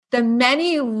the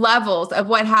many levels of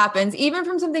what happens, even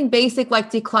from something basic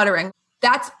like decluttering.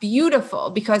 That's beautiful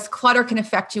because clutter can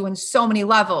affect you in so many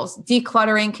levels.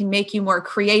 Decluttering can make you more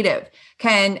creative,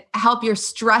 can help your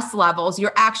stress levels,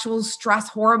 your actual stress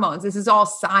hormones. This is all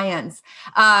science.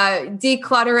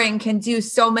 Decluttering can do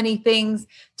so many things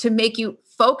to make you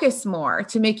focus more,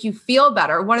 to make you feel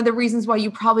better. One of the reasons why you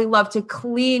probably love to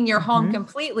clean your home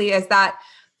completely is that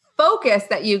focus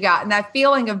that you got and that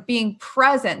feeling of being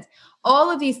present.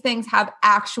 All of these things have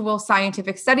actual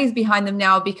scientific studies behind them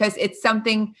now because it's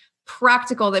something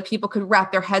practical that people could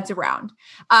wrap their heads around.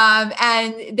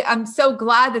 And I'm so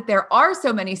glad that there are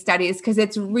so many studies because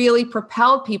it's really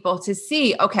propelled people to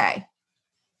see, okay,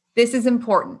 this is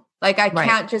important. Like I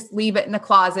can't just leave it in the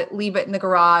closet, leave it in the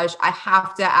garage. I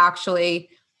have to actually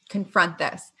confront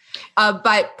this.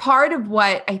 But part of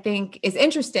what I think is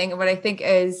interesting and what I think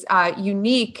is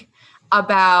unique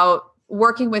about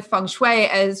working with feng shui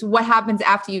is what happens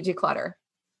after you declutter.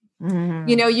 Mm-hmm.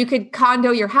 You know, you could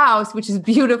condo your house, which is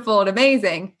beautiful and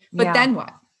amazing, but then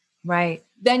what? Right.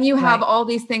 Then you have all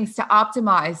these things to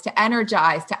optimize, to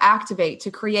energize, to activate,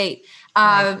 to create.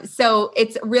 So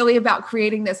it's really about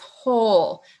creating this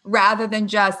whole rather than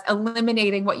just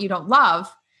eliminating what you don't love.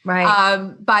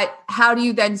 Right. But how do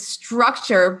you then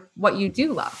structure what you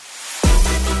do love?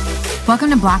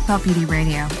 Welcome to Black Belt Beauty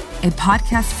Radio, a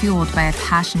podcast fueled by a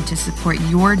passion to support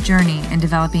your journey in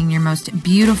developing your most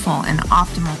beautiful and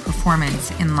optimal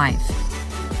performance in life.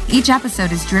 Each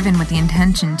episode is driven with the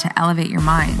intention to elevate your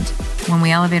mind. When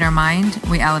we elevate our mind,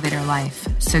 we elevate our life.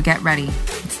 So get ready.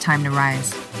 It's time to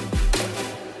rise.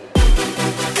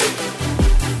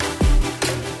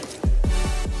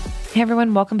 Hey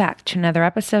everyone, welcome back to another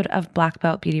episode of Black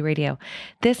Belt Beauty Radio.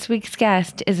 This week's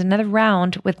guest is another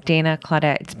round with Dana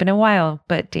Claudette. It's been a while,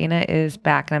 but Dana is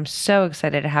back and I'm so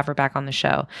excited to have her back on the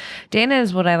show. Dana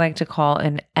is what I like to call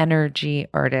an energy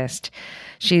artist.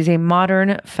 She's a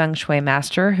modern feng shui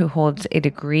master who holds a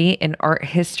degree in art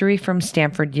history from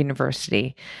Stanford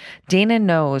University. Dana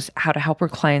knows how to help her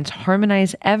clients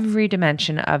harmonize every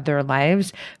dimension of their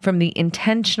lives from the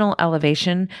intentional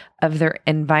elevation of their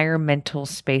environmental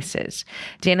spaces.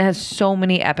 Dana has so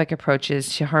many epic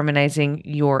approaches to harmonizing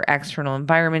your external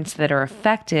environments that are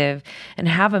effective and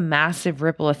have a massive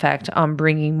ripple effect on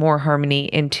bringing more harmony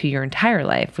into your entire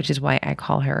life, which is why I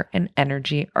call her an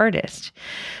energy artist.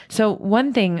 So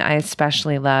one thing I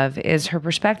especially love is her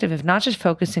perspective of not just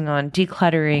focusing on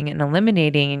decluttering and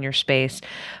eliminating in your space,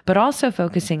 but also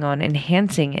focusing on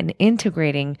enhancing and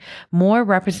integrating more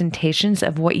representations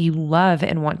of what you love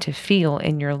and want to feel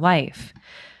in your life.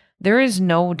 There is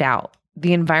no doubt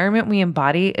the environment we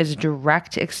embody is a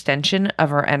direct extension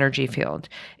of our energy field.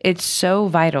 It's so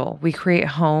vital. We create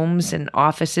homes and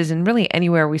offices and really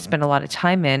anywhere we spend a lot of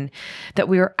time in that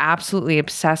we are absolutely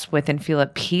obsessed with and feel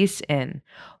at peace in.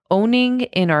 Owning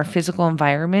in our physical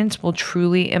environments will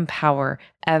truly empower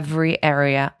every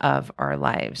area of our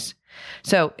lives.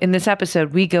 So in this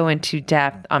episode, we go into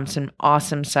depth on some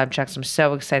awesome subjects. I'm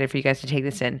so excited for you guys to take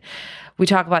this in. We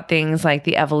talk about things like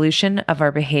the evolution of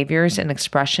our behaviors and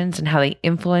expressions and how they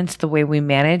influence the way we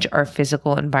manage our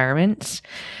physical environments.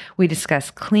 We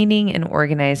discuss cleaning and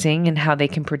organizing and how they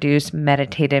can produce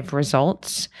meditative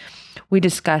results. We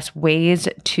discuss ways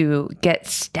to get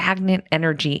stagnant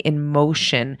energy in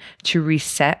motion to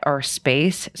reset our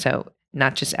space. So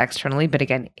not just externally, but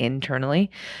again, internally.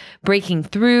 Breaking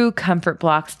through comfort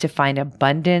blocks to find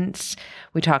abundance.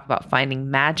 We talk about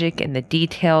finding magic in the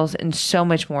details and so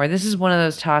much more. This is one of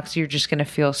those talks you're just going to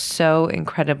feel so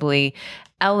incredibly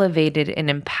elevated and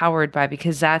empowered by,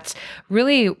 because that's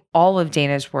really all of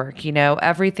Dana's work, you know,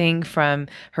 everything from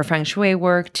her feng shui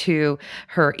work to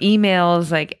her emails,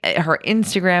 like her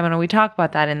Instagram. And we talk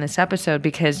about that in this episode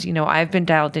because, you know, I've been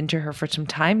dialed into her for some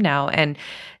time now. And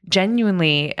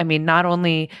genuinely, I mean, not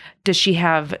only does she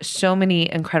have so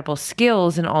many incredible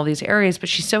skills in all these areas, but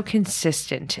she's so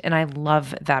consistent. And I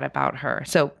love that about her.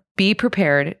 So be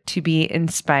prepared to be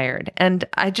inspired. And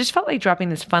I just felt like dropping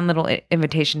this fun little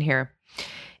invitation here.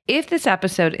 If this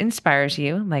episode inspires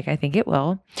you, like I think it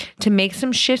will, to make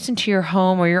some shifts into your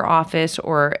home or your office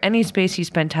or any space you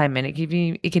spend time in, it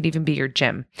could even be your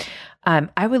gym.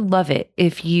 I would love it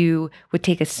if you would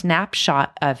take a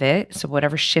snapshot of it, so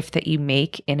whatever shift that you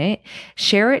make in it,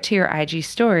 share it to your IG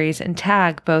stories and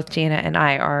tag both Dana and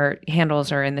I. Our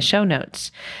handles are in the show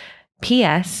notes.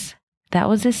 P.S. That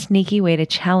was a sneaky way to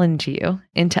challenge you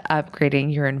into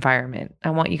upgrading your environment.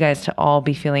 I want you guys to all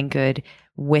be feeling good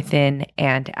within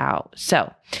and out.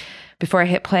 So before I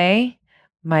hit play,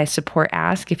 my support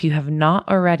ask. If you have not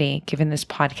already given this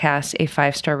podcast a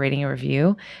 5-star rating and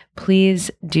review,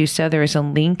 please do so. There is a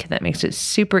link that makes it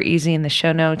super easy in the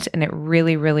show notes, and it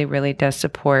really, really, really does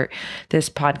support this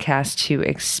podcast to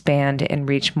expand and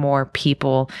reach more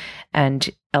people and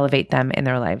elevate them in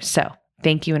their lives. So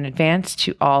thank you in advance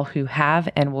to all who have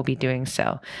and will be doing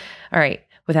so. All right.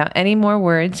 Without any more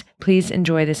words, please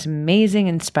enjoy this amazing,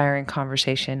 inspiring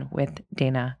conversation with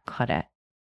Dana Claudette.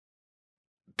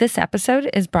 This episode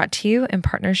is brought to you in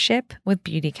partnership with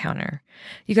Beautycounter.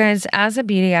 You guys, as a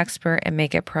beauty expert and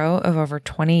makeup pro of over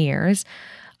 20 years,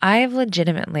 I have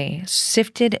legitimately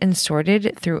sifted and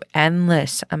sorted through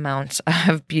endless amounts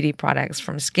of beauty products,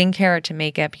 from skincare to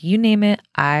makeup, you name it,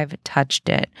 I've touched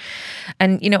it.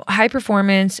 And, high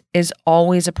performance is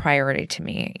always a priority to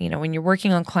me. When you're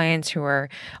working on clients who are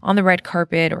on the red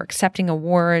carpet or accepting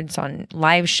awards on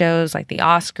live shows like the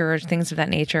Oscars, things of that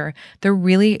nature, there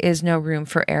really is no room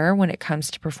for error when it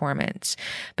comes to performance.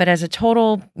 But as a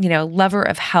total, lover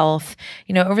of health,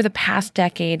 over the past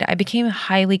decade, I became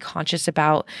highly conscious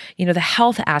about the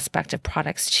health aspect of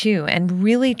products too, and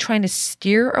really trying to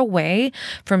steer away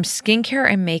from skincare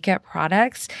and makeup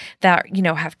products that,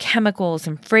 have chemicals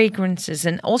and fragrances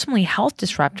and ultimately health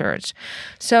disruptors.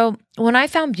 So when I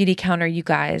found Beautycounter, you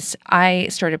guys, I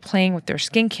started playing with their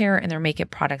skincare and their makeup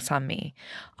products on me.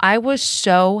 I was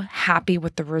so happy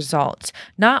with the results.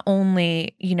 Not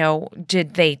only,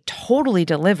 did they totally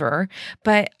deliver,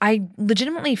 but I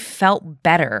legitimately felt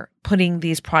better putting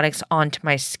these products onto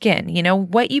my skin.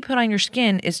 What you put on your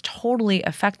skin is totally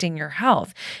affecting your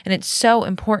health. And it's so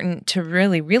important to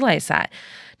really realize that.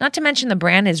 Not to mention the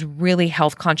brand is really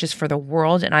health conscious for the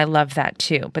world, and I love that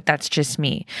too, but that's just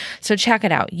me. So check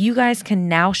it out. You guys can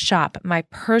now shop my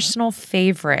personal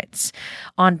favorites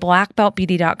on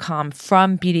blackbeltbeauty.com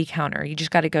from Beautycounter. You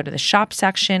just got to go to the shop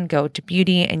section, go to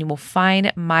beauty, and you will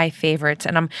find my favorites.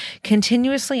 And I'm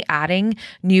continuously adding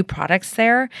new products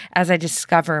there as I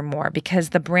discover more, because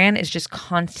the brand is just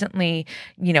constantly,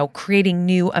 creating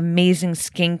new amazing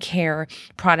skincare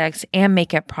products and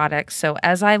makeup products. So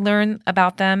as I learn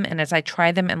about them, and as I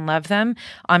try them and love them,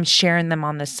 I'm sharing them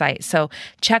on the site. So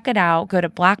check it out. Go to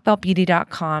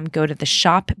blackbeltbeauty.com, go to the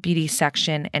shop beauty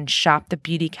section, and shop the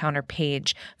Beautycounter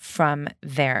page from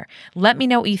there. Let me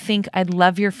know what you think. I'd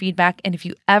love your feedback. And if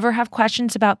you ever have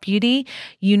questions about beauty,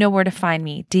 you know where to find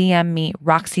me. DM me,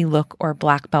 Roxy Look or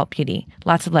Black Belt Beauty.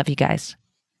 Lots of love, you guys.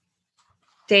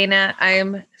 Dana,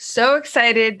 I'm so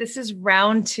excited. This is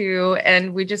round 2,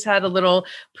 and we just had a little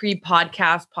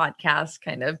pre-podcast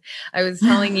kind of. I was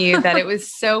telling you that it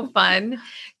was so fun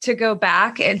to go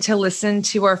back and to listen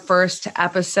to our first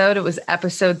episode. It was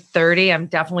episode 30. I'm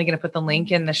definitely going to put the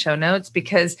link in the show notes,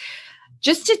 because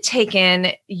just to take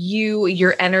in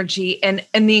your energy and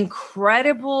the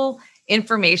incredible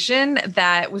information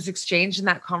that was exchanged in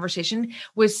that conversation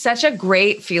was such a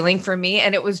great feeling for me.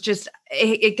 And it was just,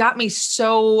 it got me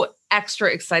so extra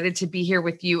excited to be here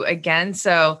with you again.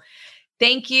 So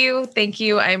thank you. Thank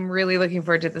you. I'm really looking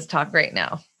forward to this talk right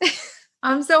now.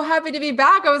 I'm so happy to be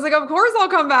back. I was like, of course I'll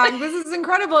come back. This is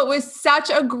incredible. It was such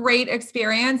a great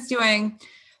experience doing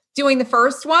the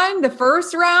first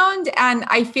round. And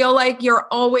I feel like you're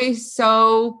always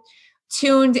so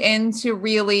tuned into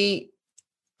really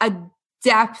a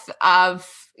depth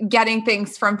of getting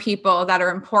things from people that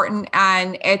are important.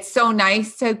 And it's so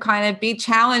nice to kind of be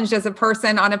challenged as a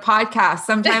person on a podcast.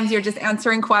 Sometimes you're just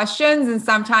answering questions, and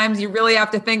sometimes you really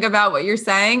have to think about what you're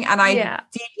saying. And I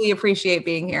deeply appreciate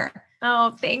being here.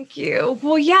 Oh, thank you.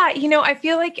 Well, yeah, I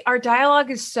feel like our dialogue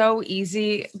is so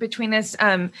easy between us.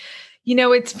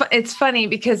 It's funny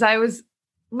because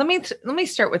let me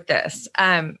start with this.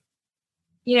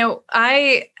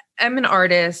 I'm an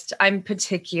artist. I'm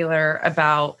particular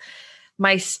about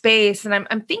my space, and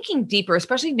I'm thinking deeper,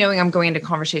 especially knowing I'm going into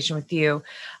conversation with you.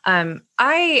 I'm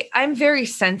very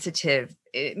sensitive,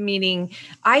 meaning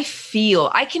I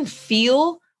can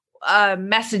feel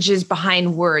messages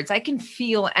behind words. I can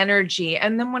feel energy.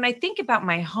 And then when I think about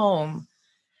my home,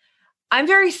 I'm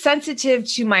very sensitive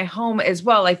to my home as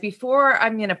well. Like before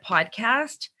I'm in a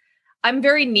podcast, I'm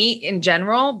very neat in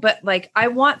general, but like I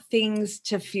want things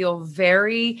to feel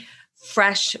very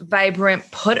fresh,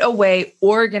 vibrant, put away,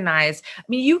 organized. I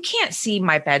mean, you can't see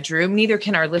my bedroom, neither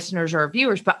can our listeners or our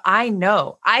viewers, but I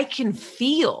know, I can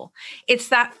feel. It's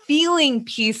that feeling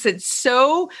piece that's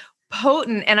so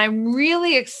potent. And I'm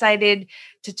really excited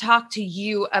to talk to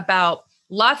you about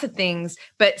lots of things,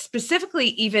 but specifically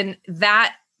even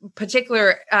that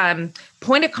particular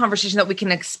point of conversation that we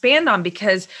can expand on,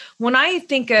 because when I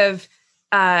think of,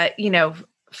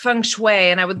 feng shui,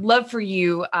 and I would love for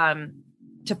you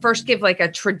to first give like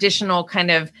a traditional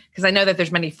kind of, because I know that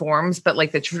there's many forms, but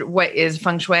like what is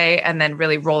feng shui, and then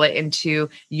really roll it into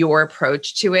your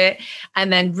approach to it.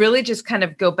 And then really just kind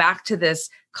of go back to this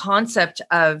concept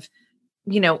of,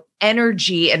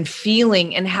 energy and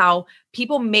feeling, and how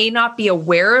people may not be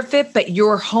aware of it, but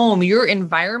your home, your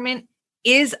environment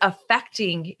is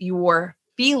affecting your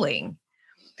feeling.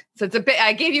 So it's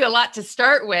I gave you a lot to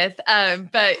start with,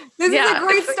 but this is a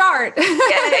great start.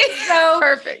 So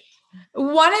perfect.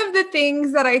 One of the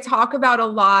things that I talk about a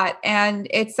lot, and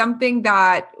it's something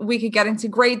that we could get into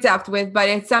great depth with, but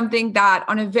it's something that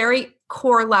on a very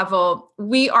core level,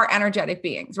 we are energetic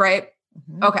beings, right?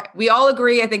 Mm-hmm. Okay. We all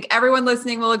agree. I think everyone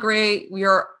listening will agree. We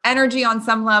are energy on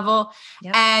some level.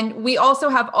 Yep. And we also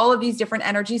have all of these different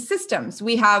energy systems.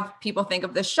 We have, people think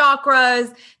of the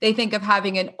chakras. They think of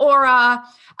having an aura.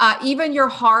 Even your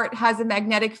heart has a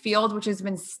magnetic field, which has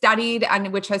been studied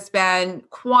and which has been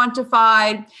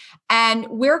quantified. And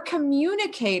we're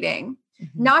communicating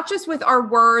not just with our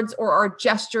words or our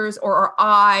gestures or our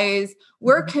eyes,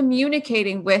 we're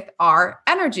communicating with our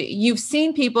energy. You've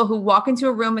seen people who walk into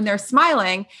a room and they're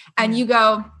smiling and you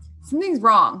go, something's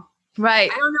wrong. Right.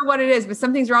 I don't know what it is, but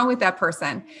something's wrong with that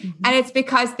person. And it's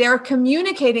because they're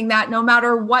communicating that no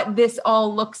matter what this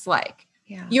all looks like.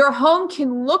 Yeah. Your home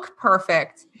can look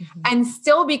perfect and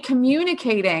still be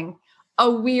communicating a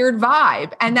weird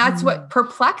vibe. And that's what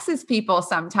perplexes people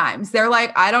sometimes. They're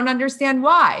like, I don't understand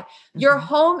why. Your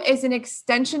home is an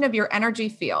extension of your energy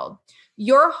field.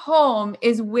 Your home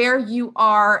is where you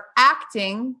are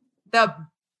acting the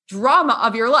drama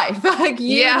of your life. Like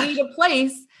you need a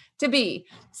place to be.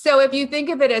 So if you think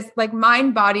of it as like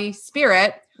mind, body,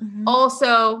 spirit,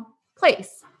 also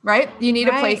place, right? You need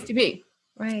a place to be.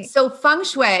 Right. So feng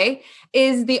shui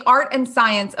is the art and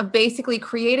science of basically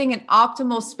creating an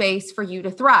optimal space for you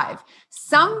to thrive.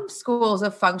 Some schools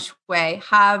of feng shui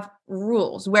have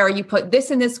rules where you put this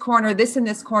in this corner, this in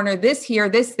this corner, this here,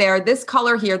 this there, this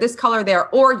color here, this color there,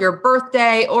 or your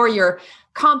birthday or your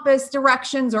compass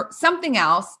directions or something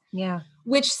else,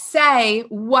 which say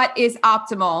what is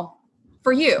optimal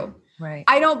for you. Right.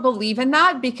 I don't believe in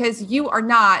that because you are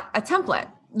not a template.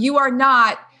 You are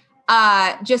not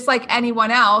just like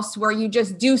anyone else where you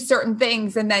just do certain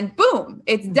things and then boom,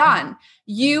 it's done.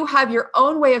 You have your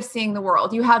own way of seeing the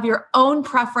world. You have your own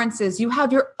preferences. You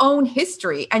have your own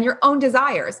history and your own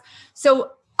desires.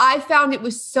 So I found it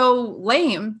was so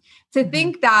lame to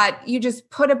think that you just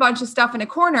put a bunch of stuff in a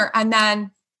corner and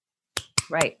then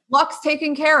luck's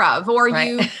taken care of, or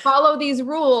you follow these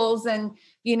rules and,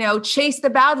 chase the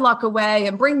bad luck away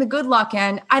and bring the good luck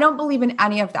in. I don't believe in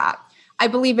any of that. I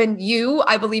believe in you.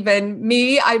 I believe in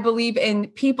me. I believe in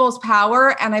people's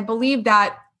power. And I believe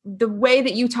that the way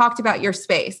that you talked about your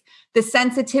space, the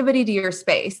sensitivity to your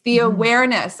space, the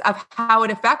awareness of how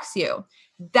it affects you,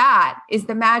 that is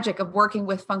the magic of working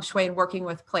with feng shui and working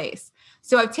with place.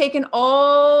 So I've taken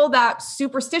all that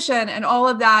superstition and all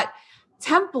of that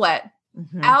template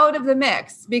out of the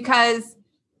mix because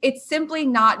it's simply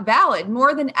not valid.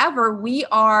 More than ever, we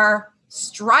are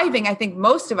striving, I think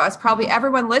most of us, probably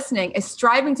everyone listening, is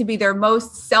striving to be their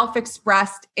most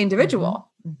self-expressed individual.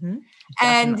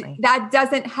 And that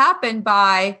doesn't happen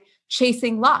by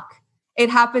chasing luck. It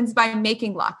happens by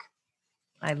making luck.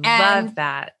 I love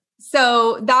that.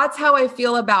 So that's how I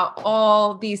feel about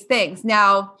all these things.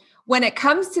 Now, when it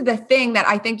comes to the thing that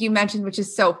I think you mentioned, which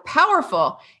is so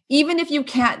powerful, even if you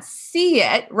can't see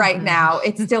it right now,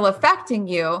 it's still affecting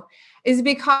you, is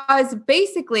because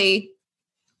basically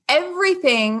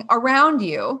everything around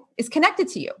you is connected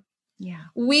to you. Yeah.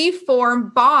 We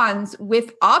form bonds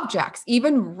with objects,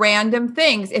 even random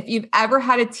things. If you've ever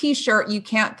had a t-shirt you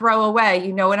can't throw away,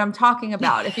 you know what I'm talking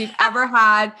about. If you've ever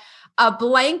had a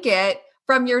blanket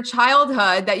from your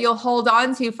childhood that you'll hold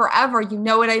on to forever, you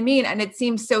know what I mean? And it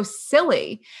seems so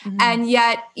silly. And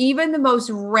yet even the most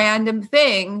random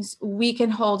things we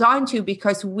can hold on to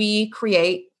because we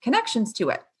create connections to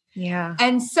it. Yeah.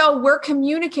 And so we're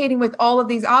communicating with all of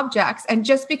these objects. And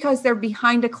just because they're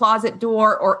behind a closet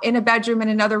door or in a bedroom in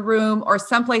another room or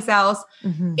someplace else,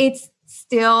 it's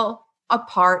still a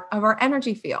part of our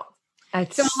energy field.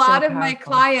 So a lot of my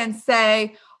clients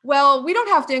say, well, we don't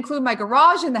have to include my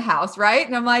garage in the house, right?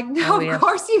 And I'm like, no, of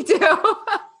course you do.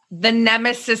 The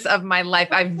nemesis of my life.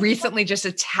 I've recently just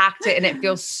attacked it and it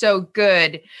feels so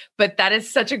good. But that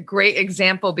is such a great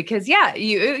example because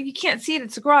you can't see it.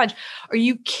 It's a garage. Are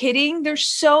you kidding?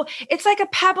 It's like a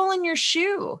pebble in your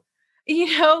shoe,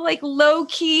 like low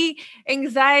key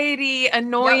anxiety,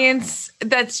 annoyance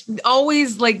that's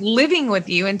always like living with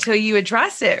you until you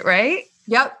address it. Right.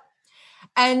 Yep.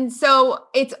 And so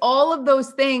it's all of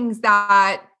those things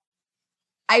that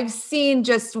I've seen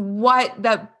just what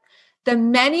the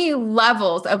many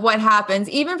levels of what happens,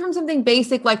 even from something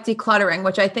basic like decluttering,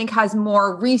 which I think has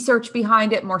more research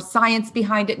behind it, more science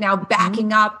behind it now,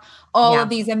 backing up all of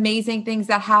these amazing things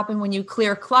that happen when you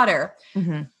clear clutter.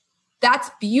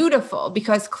 That's beautiful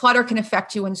because clutter can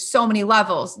affect you in so many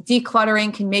levels.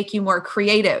 Decluttering can make you more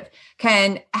creative,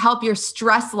 can help your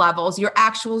stress levels, your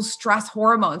actual stress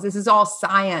hormones. This is all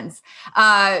science.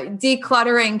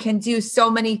 Decluttering can do so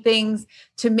many things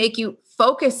to make you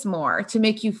focus more, to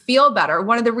make you feel better.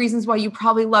 One of the reasons why you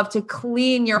probably love to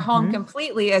clean your home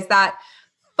completely is that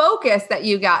focus that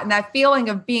you got and that feeling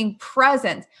of being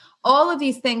present. All of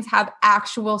these things have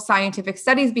actual scientific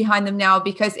studies behind them now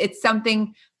because it's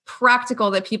something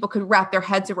practical that people could wrap their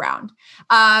heads around.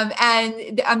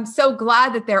 And I'm so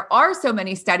glad that there are so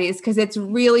many studies because it's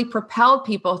really propelled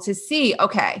people to see,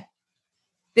 okay,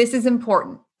 this is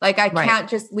important. Like I can't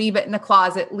just leave it in the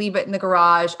closet, leave it in the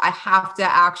garage. I have to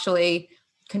actually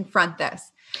confront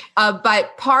this.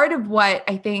 But part of what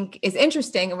I think is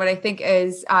interesting and what I think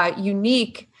is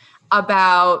unique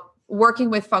about working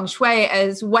with feng shui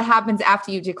is what happens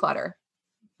after you declutter.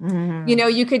 You know,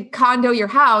 you could condo your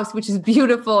house, which is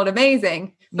beautiful and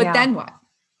amazing, but then what?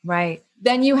 Right.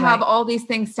 Then you have all these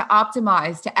things to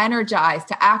optimize, to energize,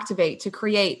 to activate, to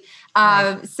create.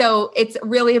 So it's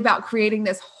really about creating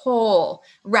this whole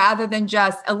rather than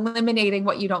just eliminating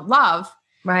what you don't love.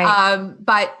 Right.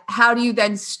 But how do you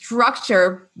then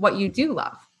structure what you do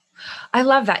love? I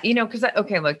love that, you know, because,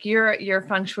 okay, look, you're a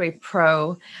feng shui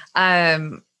pro.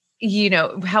 You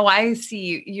know, how I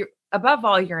see you, above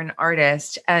all, you're an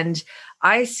artist, and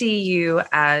I see you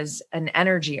as an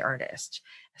energy artist,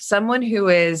 someone who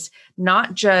is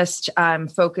not just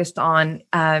focused on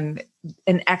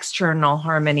an external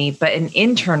harmony, but an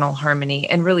internal harmony,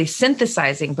 and really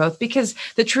synthesizing both. Because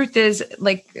the truth is,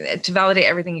 like, to validate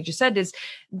everything you just said, is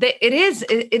that it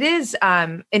is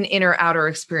an inner outer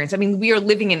experience. I mean, we are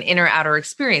living an inner outer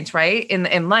experience, right?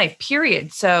 In life,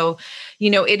 period. So, you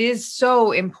know, it is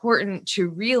so important to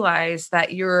realize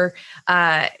that your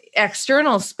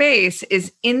external space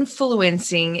is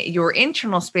influencing your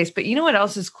internal space. But you know what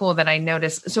else is cool that I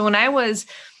noticed? So when I was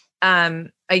a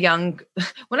young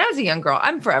girl,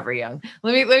 I'm forever young.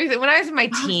 Let me say, when I was in my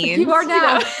teens, you are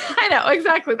now. You know, I know,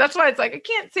 exactly. That's why it's like, I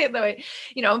can't say it that way.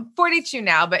 You know, I'm 42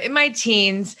 now, but in my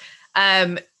teens,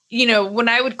 you know, when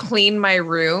I would clean my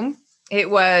room, it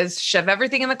was shove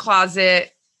everything in the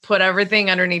closet, put everything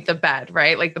underneath the bed,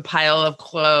 right? Like the pile of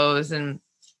clothes and,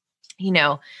 you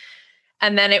know,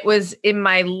 and then it was in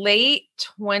my late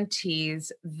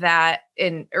 20s that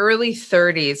in early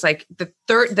 30s, like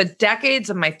the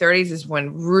decades of my 30s is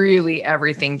when really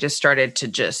everything just started to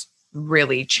just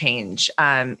really change,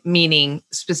 meaning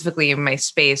specifically in my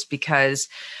space, because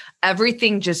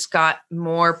everything just got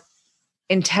more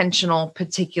intentional,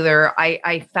 particular.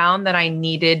 I found that I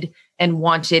needed and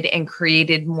wanted and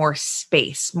created more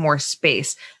space, more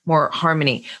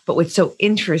harmony. But what's so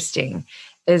interesting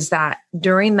is that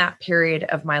during that period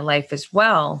of my life as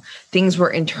well, things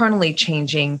were internally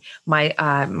changing. My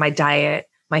diet,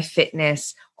 my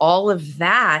fitness, all of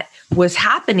that was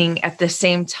happening at the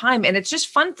same time. And it's just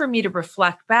fun for me to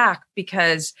reflect back,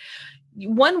 because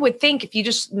one would think if you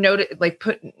just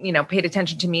paid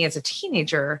attention to me as a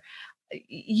teenager,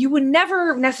 you would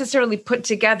never necessarily put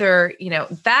together, you know,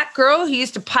 that girl who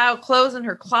used to pile clothes in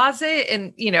her closet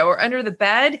and, you know, or under the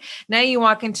bed. Now you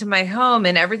walk into my home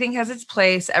and everything has its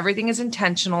place. Everything is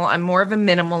intentional. I'm more of a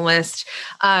minimalist.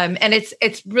 And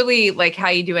it's really like how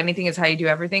you do anything is how you do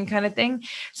everything kind of thing.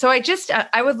 So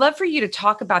I would love for you to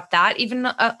talk about that even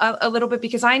a little bit,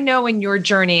 because I know in your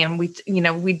journey, and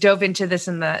we dove into this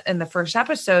in the first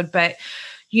episode, but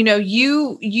you know,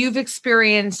 you've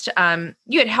experienced,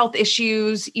 you had health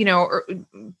issues, you know,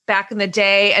 back in the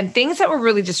day, and things that were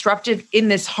really disruptive in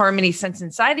this harmony sense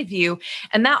inside of you.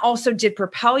 And that also did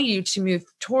propel you to move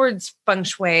towards feng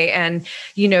shui and,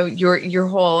 you know, your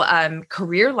whole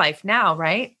career life now,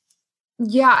 right?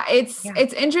 Yeah, it's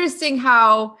interesting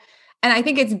how, and I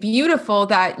think it's beautiful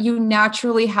that you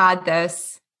naturally had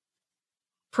this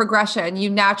progression. You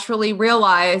naturally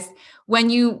realized when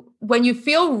you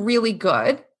feel really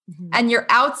good and your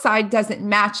outside doesn't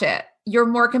match it, you're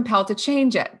more compelled to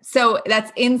change it. So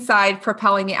that's inside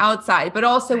propelling the outside. But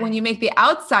also when you make the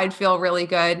outside feel really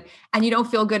good and you don't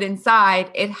feel good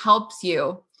inside, it helps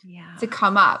you to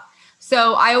come up.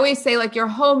 So I always say, like, your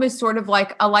home is sort of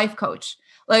like a life coach.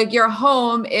 Like, your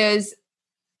home is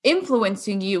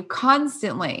influencing you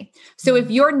constantly. So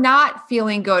if you're not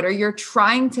feeling good or you're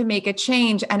trying to make a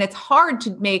change and it's hard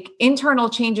to make internal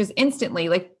changes instantly,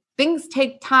 like, things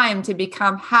take time to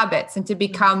become habits and to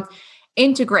become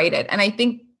integrated. And I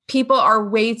think people are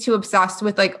way too obsessed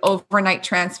with like overnight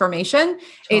transformation. Totally.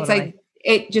 It's like,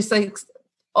 it just like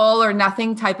all or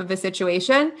nothing type of a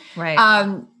situation.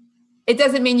 Right. It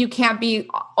doesn't mean you can't be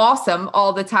awesome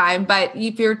all the time, but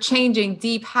if you're changing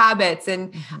deep habits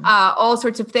and all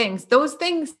sorts of things, those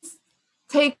things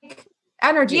take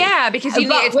energy. Yeah, because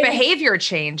it's behavior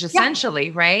change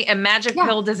essentially, right? A magic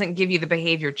pill doesn't give you the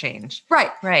behavior change.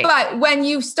 Right. Right. But when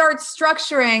you start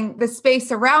structuring the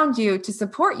space around you to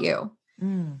support you,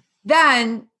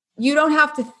 then you don't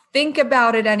have to think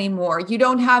about it anymore. You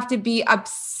don't have to be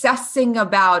obsessing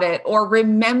about it or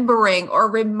remembering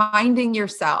or reminding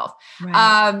yourself.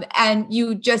 Right. And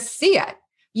you just see it.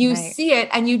 You see it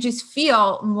and you just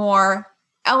feel more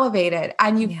elevated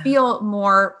and you feel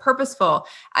more purposeful.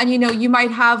 And, you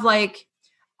might have like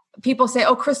people say,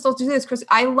 oh, crystals do this.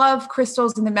 I love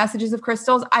crystals and the messages of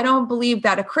crystals. I don't believe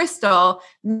that a crystal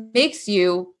makes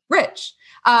you rich.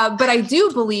 But I do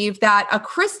believe that a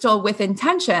crystal with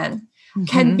intention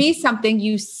can be something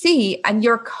you see and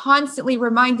you're constantly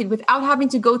reminded without having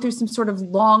to go through some sort of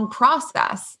long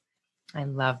process. I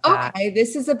love that. Okay,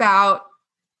 this is about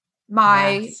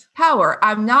my power.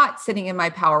 I'm not sitting in my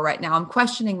power right now. I'm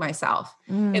questioning myself.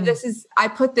 If I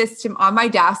put this on my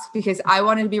desk because I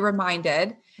wanted to be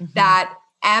reminded that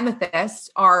amethysts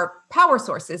are power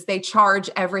sources. They charge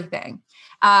everything.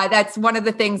 That's one of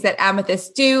the things that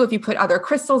amethysts do. If you put other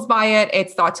crystals by it,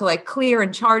 it's thought to like clear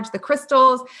and charge the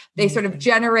crystals. They sort of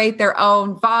generate their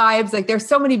own vibes. Like there's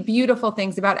so many beautiful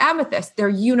things about amethyst. They're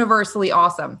universally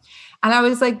awesome. And I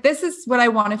was like, this is what I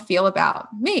want to feel about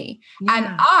me. Yeah. And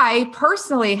I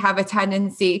personally have a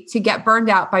tendency to get burned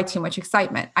out by too much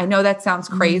excitement. I know that sounds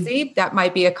crazy. That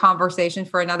might be a conversation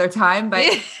for another time, but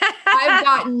I've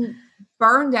gotten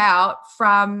burned out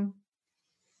from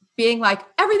being like,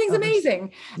 everything's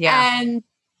amazing. Yeah. And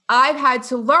I've had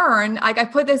to learn, like I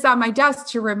put this on my desk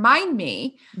to remind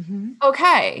me,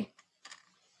 okay,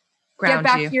 get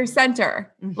back to your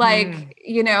center. Like,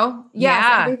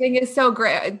 everything is so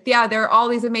great. Yeah. There are all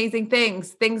these amazing things.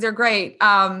 Things are great.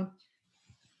 Back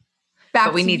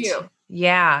but we to need you.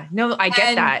 No, I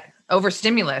get that.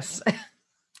 Overstimulus.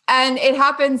 And it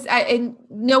happens and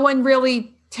no one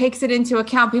really takes it into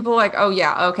account. People are like, oh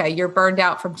yeah, okay, you're burned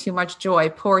out from too much joy.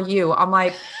 Poor you. I'm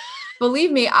like, believe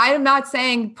me, I am not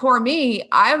saying poor me.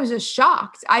 I was just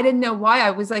shocked. I didn't know why.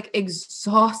 I was like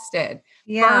exhausted,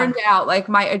 burned out. Like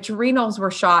my adrenals were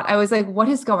shot. I was like, what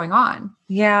is going on?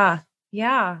 Yeah.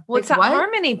 Yeah. Well, it's that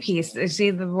harmony piece. I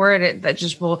see the word that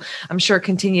just will, I'm sure,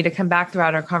 continue to come back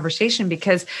throughout our conversation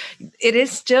because it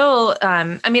is still,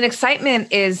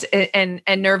 excitement is, and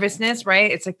nervousness,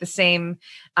 right? It's like the same,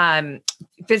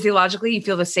 physiologically, you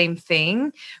feel the same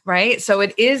thing, right? So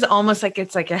it is almost like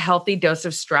it's like a healthy dose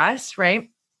of stress, right?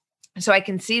 So I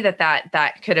can see that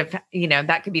could have,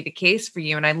 that could be the case for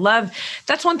you. And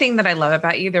that's one thing that I love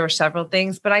about you. There were several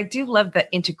things, but I do love the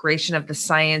integration of the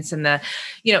science and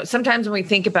sometimes when we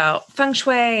think about feng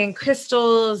shui and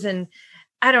crystals and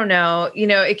I don't know,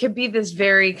 it could be this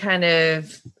very kind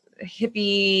of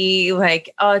hippie,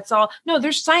 like, oh, it's all, no,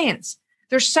 there's science.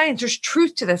 There's science, there's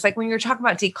truth to this. Like when you're talking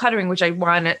about decluttering, which I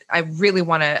really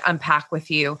want to unpack with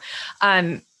you.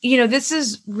 This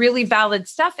is really valid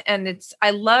stuff. And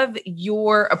I love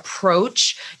your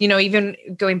approach, even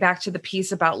going back to the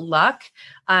piece about luck.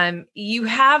 You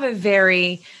have a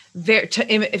very,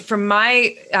 from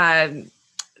my,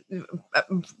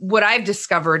 what I've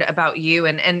discovered about you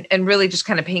and really just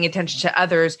kind of paying attention to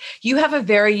others, you have a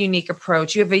very unique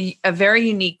approach. You have a very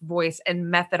unique voice and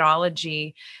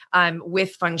methodology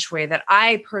with feng shui that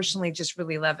I personally just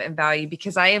really love and value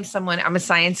because I'm a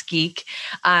science geek.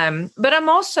 But I'm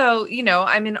also,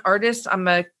 I'm an artist. I'm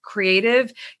a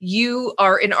creative. You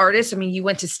are an artist. I mean, you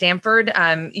went to Stanford.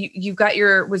 You got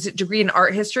your, was it degree in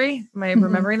art history? Am I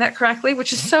remembering that correctly?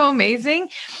 Which is so amazing.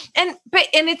 And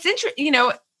it's interesting,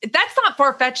 that's not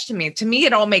far-fetched to me. To me,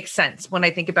 it all makes sense when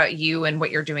I think about you and what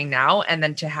you're doing now. And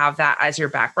then to have that as your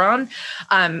background,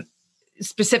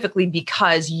 specifically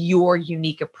because your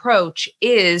unique approach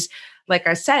is, like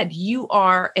I said, you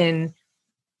are in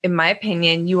my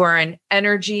opinion, you are an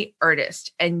energy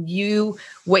artist and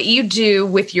what you do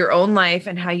with your own life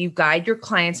and how you guide your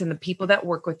clients and the people that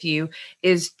work with you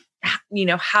is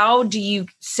how do you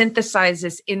synthesize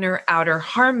this inner outer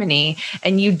harmony?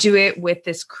 And you do it with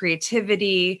this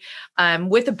creativity,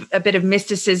 with a bit of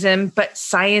mysticism, but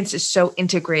science is so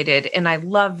integrated. And I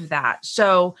love that.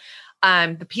 So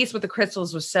the piece with the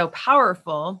crystals was so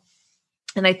powerful.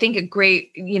 And I think a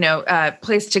great,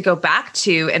 place to go back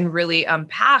to and really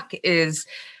unpack is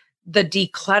the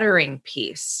decluttering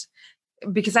piece.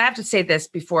 Because I have to say this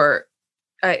before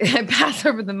I pass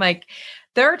over the mic.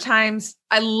 There are times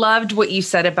I loved what you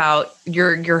said about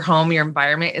your home, your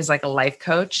environment is like a life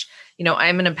coach.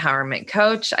 I'm an empowerment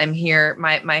coach. I'm here.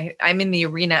 I'm in the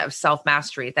arena of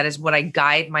self-mastery. That is what I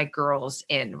guide my girls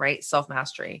in, right?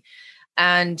 Self-mastery.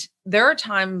 And there are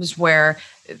times where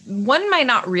one might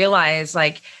not realize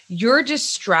like your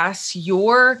distress,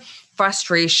 your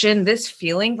frustration, this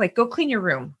feeling, like go clean your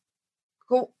room,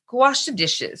 go wash the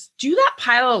dishes, do that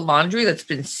pile of laundry that's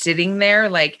been sitting there.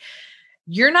 Like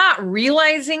you're not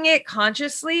realizing it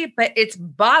consciously, but it's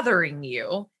bothering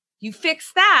you. You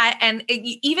fix that. And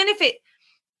even if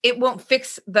it won't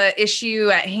fix the issue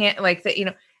at hand, like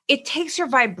that, it takes your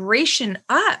vibration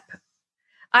up.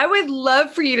 I would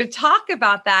love for you to talk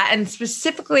about that and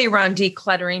specifically around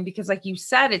decluttering, because like you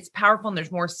said, it's powerful and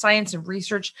there's more science and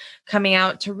research coming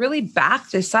out to really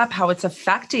back this up, how it's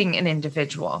affecting an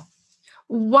individual.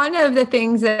 One of the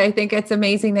things that I think it's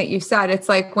amazing that you said, it's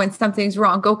like when something's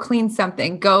wrong, go clean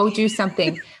something, go do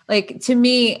something. Like to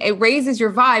me, it raises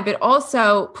your vibe. It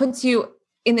also puts you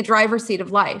in the driver's seat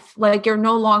of life. Like you're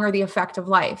no longer the effect of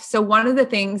life. So one of the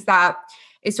things that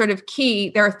is sort of key,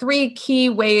 there are 3 key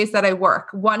ways that I work.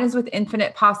 One is with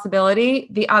infinite possibility.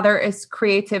 The other is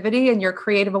creativity and your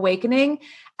creative awakening.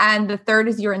 And the third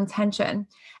is your intention.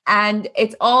 And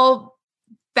it's all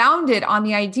founded on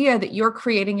the idea that you're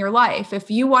creating your life.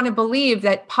 If you want to believe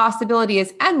that possibility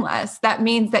is endless, that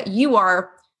means that you are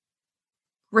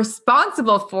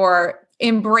responsible for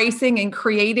embracing and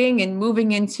creating and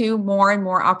moving into more and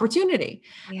more opportunity,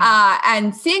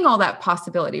 and seeing all that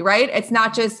possibility, right? It's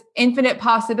not just infinite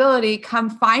possibility,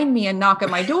 come find me and knock at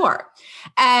my door.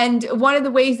 And one of the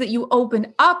ways that you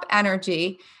open up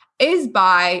energy is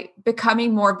by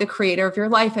becoming more of the creator of your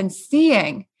life and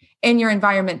seeing in your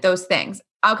environment those things.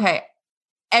 Okay.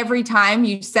 Every time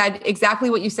you said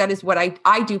exactly what you said is what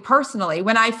I do personally.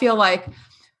 When I feel like,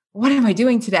 what am I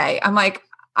doing today? I'm like,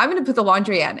 I'm going to put the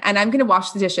laundry in and I'm going to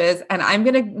wash the dishes and I'm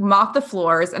going to mop the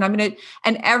floors and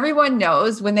and everyone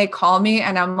knows when they call me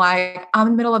and I'm like, I'm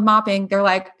in the middle of mopping. They're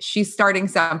like, she's starting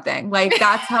something. Like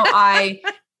that's how I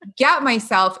get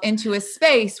myself into a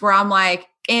space where I'm like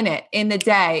in the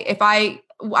day.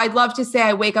 I'd love to say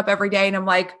I wake up every day and I'm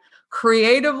like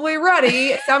creatively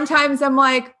ready. Sometimes I'm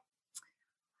like,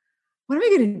 what am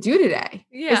I going to do today?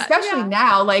 Yeah, especially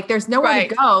now, like there's nowhere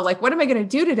to go. Like, what am I going to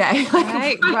do today?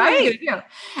 Like, right. And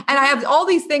I have all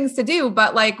these things to do,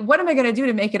 but like, what am I going to do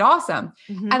to make it awesome?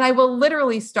 Mm-hmm. And I will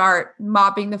literally start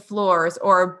mopping the floors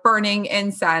or burning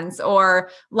incense or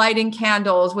lighting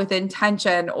candles with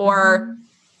intention or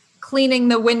cleaning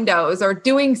the windows or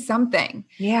doing something.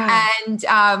 Yeah.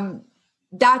 And,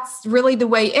 that's really the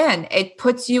way in. It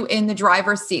puts you in the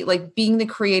driver's seat, like being the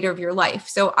creator of your life.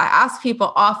 So I ask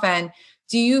people often,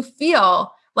 do you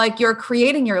feel like you're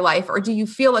creating your life or do you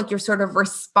feel like you're sort of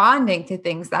responding to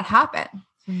things that happen?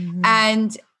 Mm-hmm.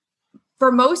 And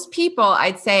for most people,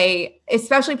 I'd say,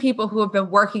 especially people who have been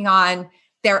working on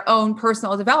their own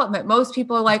personal development, most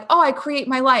people are like, oh, I create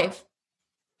my life.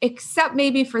 Except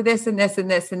maybe for this and this and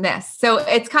this and this. So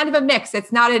it's kind of a mix.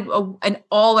 It's not an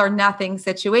all or nothing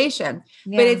situation,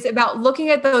 but it's about looking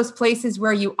at those places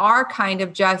where you are kind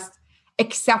of just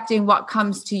accepting what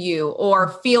comes to you or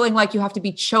feeling like you have to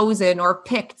be chosen or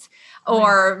picked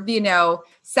or,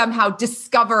 somehow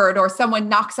discovered or someone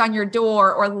knocks on your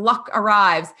door or luck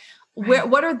arrives.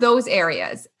 What are those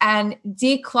areas? And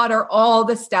declutter all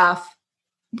the stuff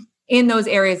in those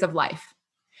areas of life.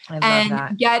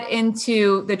 And get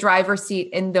into the driver's seat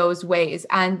in those ways.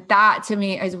 And that to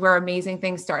me is where amazing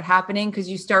things start happening because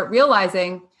you start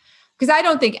realizing, because I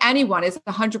don't think anyone is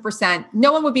 100%,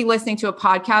 no one would be listening to a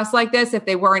podcast like this if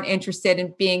they weren't interested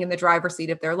in being in the driver's seat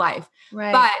of their life.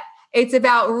 Right. But it's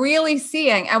about really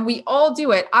seeing, and we all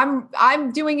do it.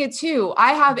 I'm doing it too.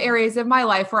 I have areas of my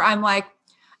life where I'm like,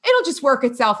 it'll just work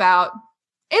itself out.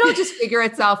 It'll just figure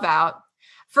itself out.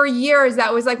 For years,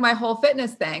 that was like my whole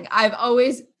fitness thing. I've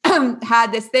always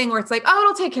had this thing where it's like, oh,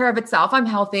 it'll take care of itself. I'm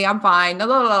healthy. I'm fine. Blah,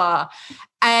 blah, blah.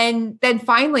 And then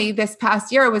finally this past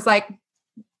year, I was like,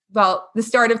 well, the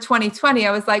start of 2020,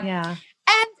 I was like, and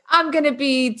I'm going to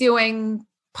be doing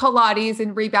Pilates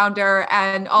and rebounder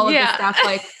and all of this stuff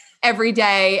like every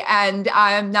day. And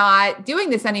I'm not doing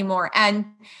this anymore. And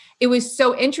it was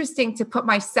so interesting to put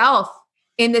myself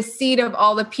in the seat of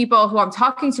all the people who I'm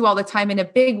talking to all the time in a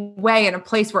big way, in a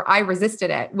place where I resisted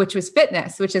it, which was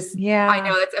fitness, which is, I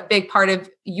know that's a big part of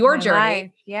your journey.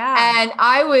 Life. Yeah. And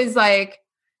I was like,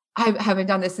 I haven't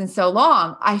done this in so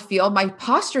long. I feel my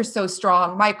posture is so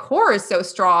strong. My core is so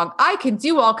strong. I can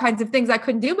do all kinds of things I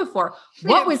couldn't do before.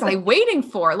 What was I waiting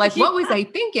for? Like, what was I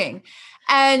thinking?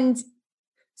 And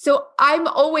So I'm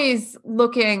always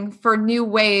looking for new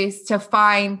ways to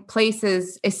find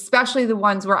places, especially the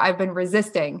ones where I've been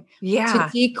resisting, to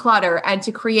declutter and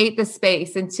to create the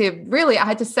space. And to really, I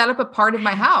had to set up a part of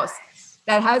my house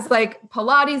that has like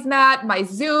Pilates mat, my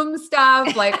Zoom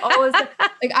stuff, like all this.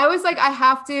 Like I was like, I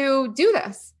have to do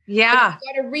this. Yeah.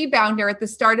 I got a rebounder at the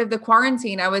start of the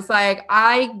quarantine. I was like,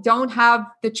 I don't have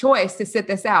the choice to sit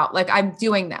this out. Like I'm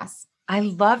doing this. I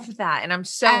love that. And I'm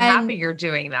so happy you're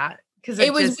doing that. Because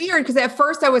it was weird because at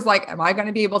first I was like, am I going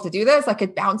to be able to do this? I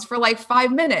could bounce for like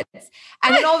 5 minutes.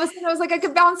 And then all of a sudden I was like, I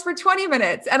could bounce for 20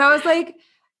 minutes. And I was like,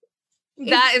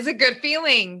 that is a good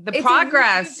feeling. The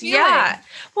progress. Yeah.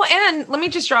 Well, and let me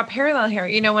just draw a parallel here.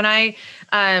 You know, when I,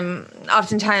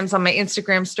 oftentimes on my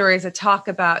Instagram stories, I talk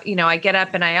about, you know, I get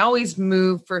up and I always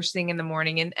move first thing in the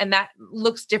morning and that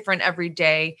looks different every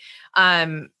day.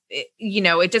 You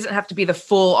know, it doesn't have to be the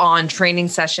full on training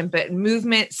session, but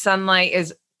movement, sunlight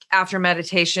is after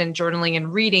meditation, journaling,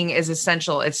 and reading is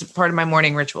essential. It's part of my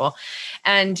morning ritual.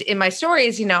 And in my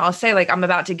stories, you know, I'll say like, I'm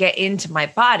about to get into my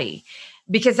body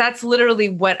because that's literally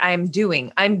what I'm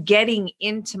doing. I'm getting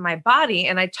into my body.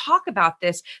 And I talk about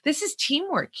this. This is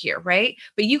teamwork here, right?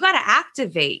 But you got to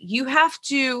activate. You have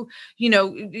to, you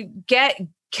know, get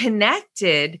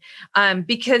connected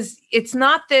because it's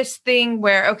not this thing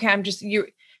where, okay,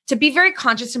 to be very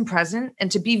conscious and present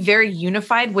and to be very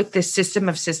unified with this system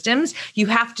of systems, you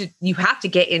have to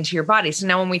get into your body. So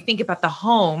now when we think about the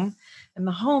home, and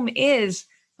the home is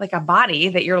like a body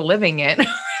that you're living in,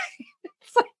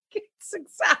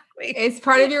 it's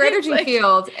part of your energy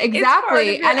field.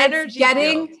 Exactly. And it's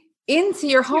getting into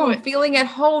your home, feeling at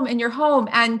home in your home.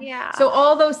 And so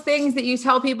all those things that you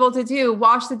tell people to do,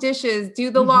 wash the dishes, do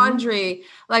the laundry,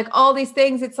 like all these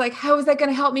things, it's like, how is that going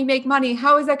to help me make money?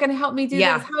 How is that going to help me do this?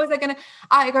 How is that going to,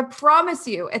 I promise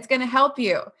you, it's going to help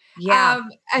you.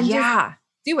 Just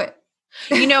do it.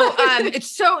 You know, it's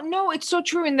so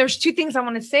true. And there's two things I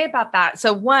want to say about that.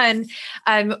 So one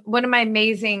of my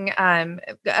amazing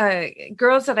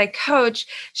girls that I coach,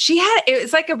 it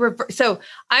was like a reverse. So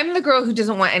I'm the girl who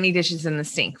doesn't want any dishes in the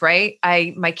sink, right?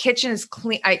 My kitchen is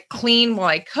clean. I clean while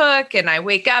I cook and I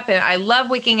wake up and I love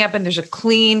waking up and there's a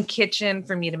clean kitchen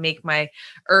for me to make my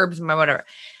herbs and my whatever.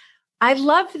 I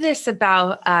love this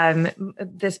about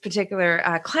this particular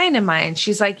client of mine.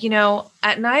 She's like, you know,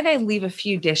 at night I leave a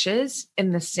few dishes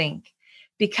in the sink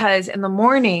because in the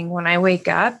morning when I wake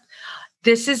up,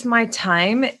 this is my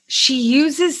time. She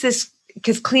uses this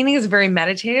because cleaning is very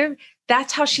meditative.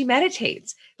 That's how she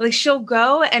meditates. Like she'll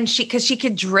go and because she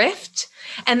could drift.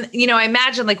 And, you know, I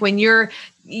imagine like when you're,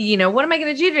 you know, what am I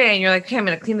going to do today? And you're like, okay, I'm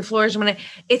going to clean the floors.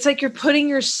 It's like you're putting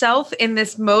yourself in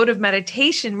this mode of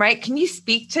meditation, right? Can you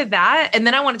speak to that? And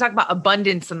then I want to talk about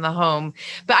abundance in the home.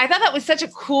 But I thought that was such a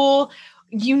cool,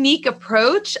 unique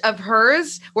approach of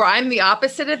hers where I'm the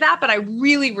opposite of that, but I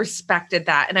really respected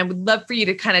that. And I would love for you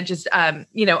to kind of just,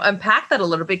 you know, unpack that a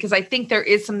little bit, because I think there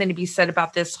is something to be said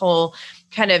about this whole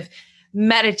kind of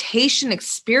meditation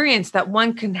experience that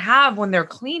one can have when they're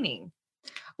cleaning.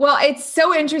 Well, it's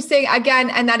so interesting again.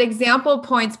 And that example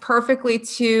points perfectly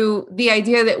to the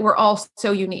idea that we're all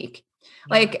so unique.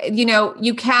 Like, you know,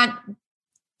 you can't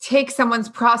take someone's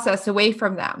process away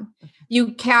from them.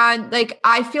 You can, like,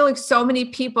 I feel like so many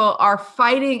people are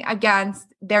fighting against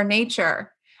their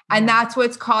nature, and that's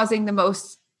what's causing the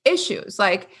most issues.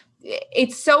 Like,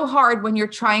 it's so hard when you're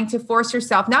trying to force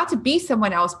yourself not to be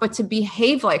someone else, but to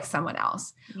behave like someone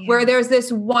else, where there's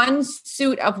this one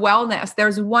suit of wellness.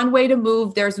 There's one way to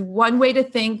move. There's one way to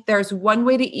think. There's one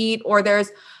way to eat, or there's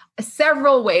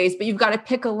several ways, but you've got to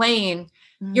pick a lane.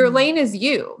 Your lane is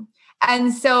you.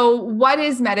 And so what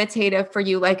is meditative for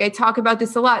you? Like I talk about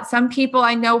this a lot. Some people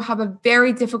I know have a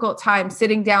very difficult time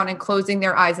sitting down and closing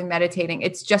their eyes and meditating.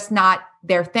 It's just not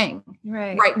their thing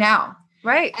right now.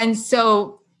 Right. And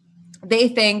so they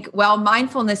think, well,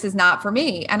 mindfulness is not for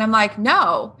me. And I'm like,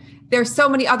 no, there's so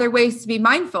many other ways to be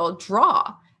mindful.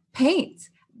 Draw, paint,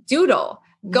 doodle,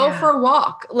 go for a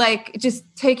walk. Like, just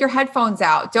take your headphones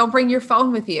out. Don't bring your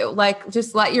phone with you. Like,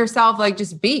 just let yourself, like,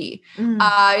 just be,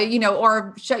 you know,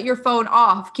 or shut your phone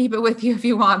off, keep it with you if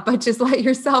you want, but just let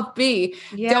yourself be.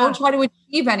 Don't try to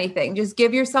achieve anything. Just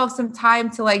give yourself some time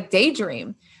to like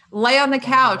daydream. Lay on the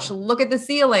couch, look at the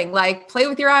ceiling, like play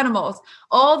with your animals.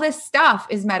 All this stuff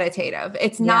is meditative.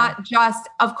 It's not just,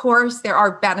 of course, there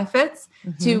are benefits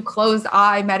to closed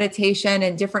eye meditation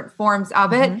and different forms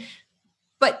of it,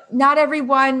 but not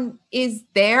everyone is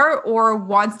there or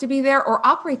wants to be there or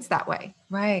operates that way.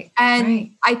 Right.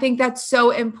 And I think that's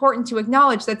so important to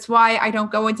acknowledge. That's why I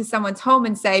don't go into someone's home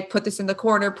and say, put this in the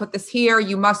corner, put this here.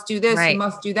 You must do this. You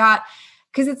must do that.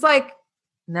 Because it's like,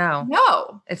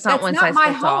 no, it's not one size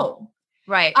fits all.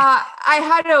 Right. I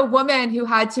had a woman who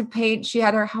had to paint, she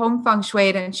had her home feng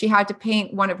shui and she had to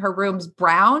paint one of her rooms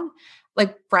brown,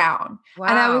 like brown. Wow.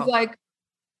 And I was like,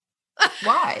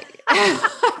 why?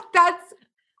 That's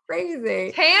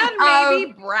crazy. Tan,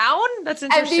 maybe brown. That's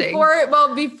interesting.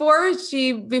 And before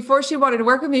she wanted to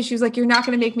work with me, she was like, you're not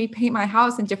going to make me paint my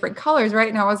house in different colors. Right.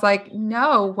 And I was like,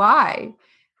 no, why?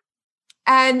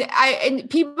 And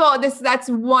people, that's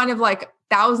one of like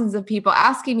thousands of people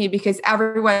asking me, because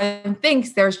everyone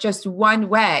thinks there's just one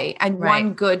way and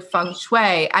one good feng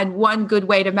shui and one good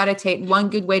way to meditate and one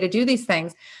good way to do these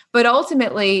things. But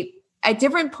ultimately, at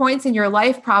different points in your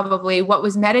life, probably what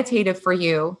was meditative for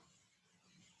you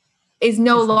is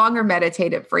no longer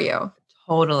meditative for you.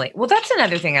 Totally. Well, that's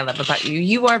another thing I love about you.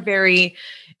 You are very,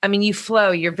 you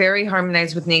flow, you're very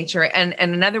harmonized with nature. And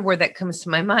another word that comes to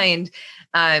my mind,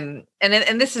 and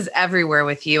this is everywhere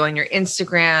with you on your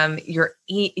Instagram,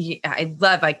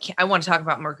 I want to talk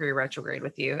about Mercury retrograde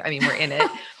with you. I mean, we're in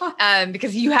it,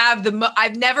 because you have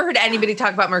I've never heard anybody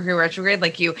talk about Mercury retrograde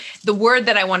like you. The word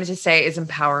that I wanted to say is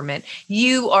empowerment.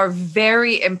 You are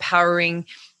very empowering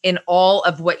in all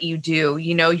of what you do,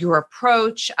 your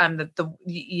approach,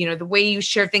 the way you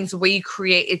share things, the way you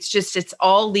create, it's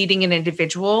all leading an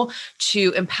individual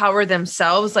to empower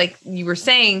themselves. Like you were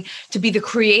saying, to be the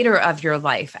creator of your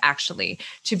life, actually,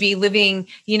 to be living,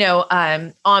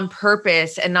 on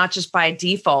purpose and not just by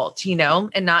default,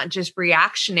 and not just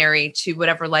reactionary to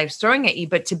whatever life's throwing at you,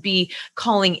 but to be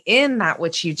calling in that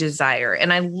which you desire.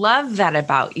 And I love that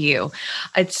about you.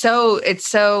 It's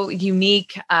so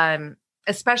unique.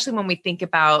 Especially when we think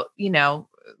about,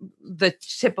 the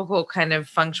typical kind of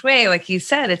feng shui, like you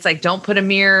said, it's like, don't put a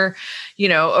mirror,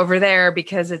 over there,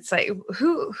 because it's like,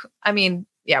 we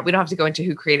don't have to go into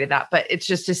who created that, but it's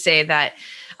just to say that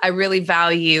I really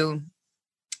value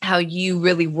how you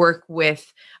really work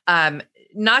with,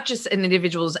 not just an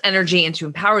individual's energy and to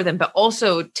empower them, but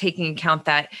also taking account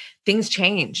that things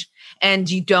change and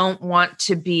you want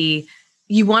to be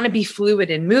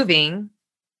fluid and moving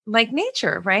like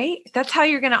nature, right? That's how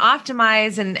you're going to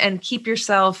optimize and keep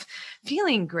yourself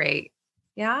feeling great.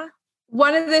 Yeah.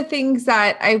 One of the things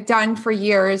that I've done for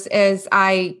years is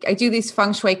I do these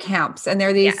feng shui camps, and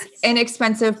they're these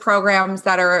inexpensive programs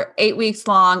that are 8 weeks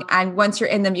long. And once you're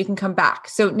in them, you can come back.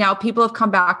 So now people have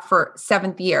come back for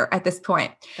 7th year at this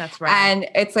point. That's right. And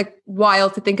it's like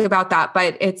wild to think about that,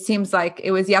 but it seems like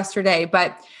it was yesterday.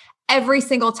 But every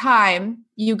single time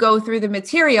you go through the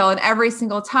material and every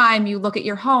single time you look at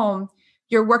your home,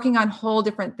 you're working on whole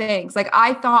different things. Like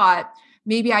I thought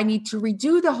maybe I need to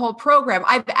redo the whole program.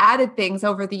 I've added things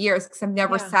over the years because I'm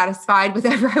never satisfied with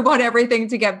I want everything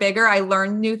to get bigger. I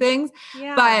learn new things,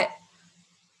 but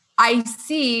I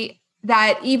see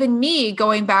that even me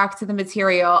going back to the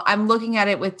material, I'm looking at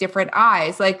it with different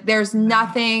eyes. Like there's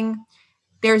nothing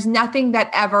that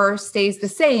ever stays the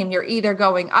same. You're either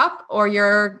going up or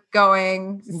you're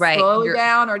going slow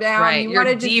down or down. Right.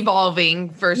 You're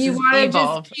devolving versus you want to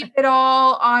just keep it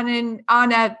all on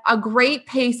a great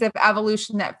pace of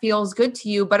evolution that feels good to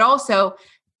you, but also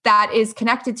that is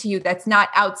connected to you. That's not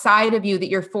outside of you that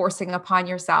you're forcing upon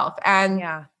yourself. And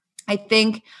I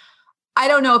think, I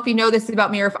don't know if you know this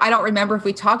about me, or if I don't remember if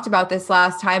we talked about this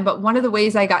last time, but one of the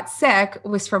ways I got sick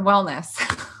was from wellness.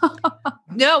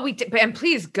 No, we did. And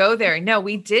please go there. No,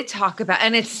 we did talk about,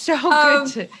 and it's so good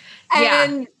to,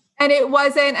 and it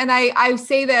wasn't, and I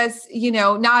say this,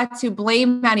 not to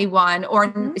blame anyone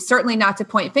or certainly not to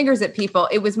point fingers at people.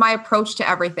 It was my approach to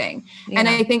everything. Yeah. And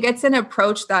I think it's an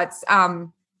approach that's,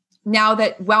 now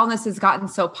that wellness has gotten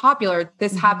so popular,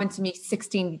 this happened to me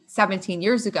 16, 17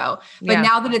 years ago. But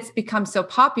now that it's become so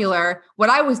popular,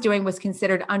 what I was doing was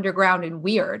considered underground and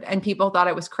weird, and people thought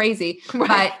I was crazy. Right.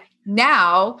 But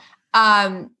now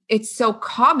it's so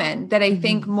common that I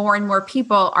think more and more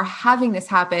people are having this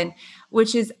happen,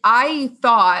 which is I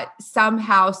thought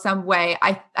somehow, some way,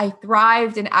 I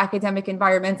thrived in academic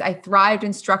environments. I thrived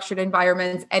in structured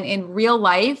environments. And in real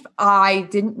life, I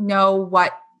didn't know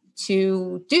what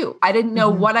to do. I didn't know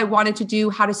what I wanted to do,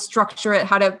 how to structure it,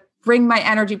 how to bring my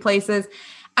energy places.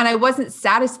 And I wasn't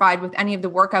satisfied with any of the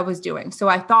work I was doing. So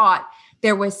I thought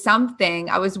there was something.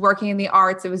 I was working in the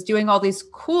arts. I was doing all these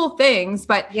cool things,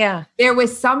 but there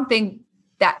was something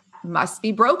that must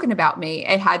be broken about me.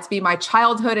 It had to be my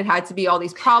childhood. It had to be all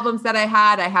these problems that I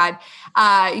had. I had,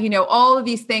 all of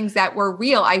these things that were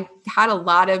real. I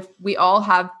had we all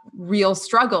have real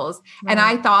struggles. Right. And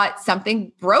I thought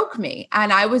something broke me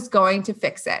and I was going to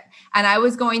fix it. And I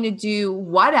was going to do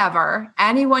whatever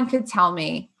anyone could tell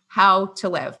me how to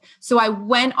live. So I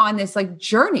went on this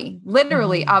journey,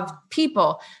 literally, of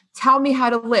people Tell me how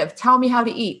to live. Tell me how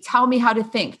to eat. Tell me how to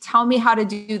think. Tell me how to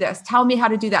do this. Tell me how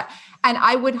to do that. And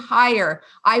I would hire,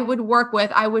 I would work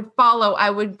with, I would follow, I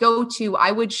would go to,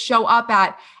 I would show up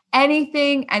at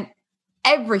anything and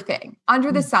everything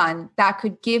under the sun that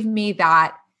could give me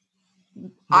that. Yeah.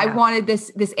 I wanted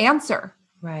this answer.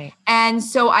 Right. And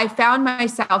so I found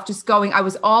myself just going, I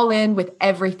was all in with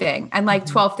everything and like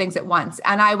 12 things at once.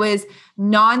 And I was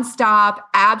nonstop,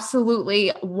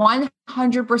 absolutely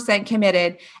 100%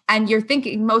 committed. And you're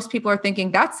thinking, most people are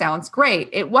thinking, that sounds great.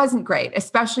 It wasn't great,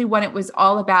 especially when it was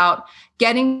all about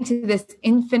getting to this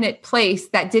infinite place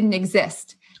that didn't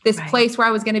exist. This place where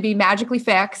I was going to be magically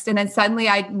fixed. And then suddenly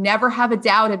I'd never have a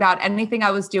doubt about anything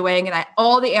I was doing. And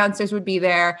all the answers would be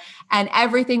there and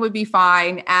everything would be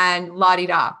fine and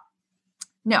la-di-da.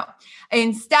 No,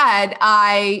 instead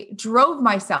I drove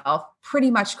myself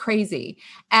pretty much crazy.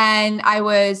 And I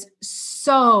was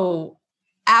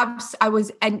I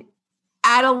was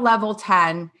at a level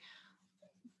 10,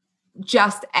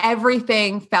 just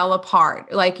everything fell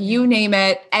apart. Like you name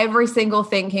it, every single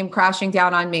thing came crashing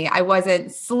down on me. I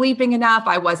wasn't sleeping enough.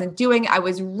 I was running.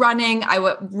 I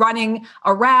was running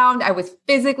around. I was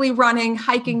physically running,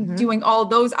 hiking, doing all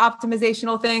those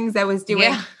optimizational things. I was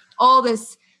doing all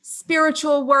this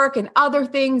spiritual work and other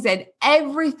things and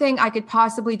everything I could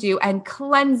possibly do, and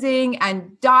cleansing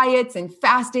and diets and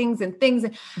fastings and things.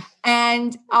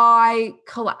 And I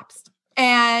collapsed.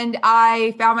 And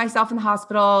I found myself in the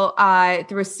hospital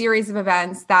through a series of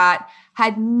events that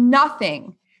had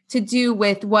nothing to do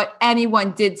with what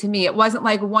anyone did to me. It wasn't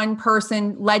like one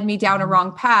person led me down a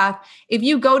wrong path. If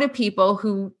you go to people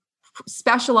who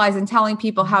specialize in telling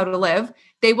people how to live,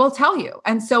 they will tell you.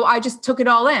 And so I just took it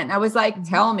all in. I was like,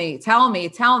 tell me.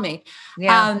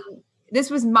 Yeah. This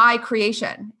was my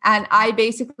creation. And I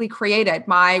basically created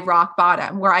my rock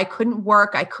bottom where I couldn't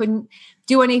work. I couldn't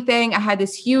do anything. I had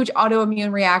this huge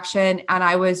autoimmune reaction and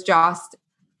I was just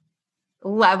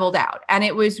leveled out. And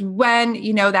it was when,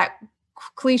 that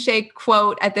cliche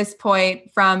quote at this point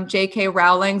from J.K.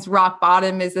 Rowling's rock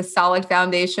bottom is a solid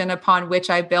foundation upon which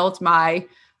I built my,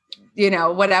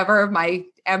 my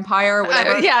empire, whatever.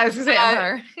 I was going to say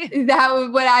empire.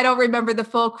 I don't remember the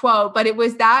full quote, but it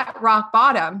was that rock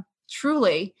bottom,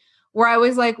 truly, where I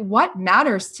was like, what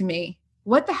matters to me?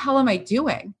 What the hell am I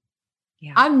doing?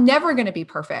 Yeah. I'm never going to be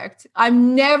perfect.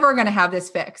 I'm never going to have this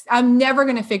fixed. I'm never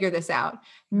going to figure this out.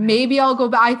 Maybe I'll go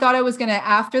back. I thought I was going to,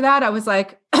 after that, I was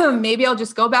like, maybe I'll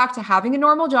just go back to having a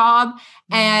normal job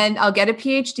and I'll get a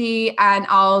PhD and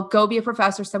I'll go be a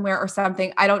professor somewhere or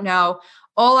something. I don't know.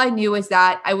 All I knew is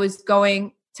that I was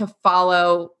going to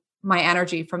follow my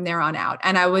energy from there on out.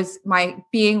 And I was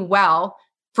being well,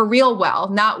 for real well,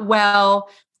 not well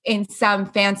in some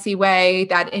fancy way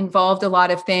that involved a lot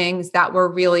of things that were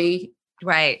really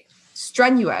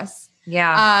strenuous.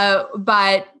 Yeah.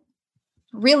 But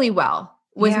really well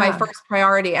was my first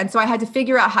priority. And so I had to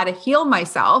figure out how to heal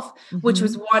myself, which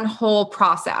was one whole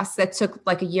process that took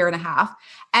like a year and a half.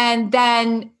 And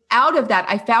then out of that,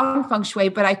 I found feng shui,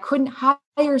 but I couldn't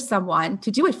hire someone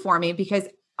to do it for me because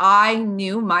I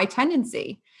knew my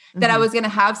tendency that I was going to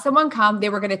have someone come. They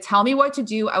were going to tell me what to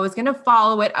do. I was going to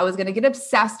follow it. I was going to get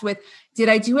obsessed with, did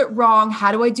I do it wrong?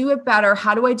 How do I do it better?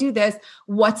 How do I do this?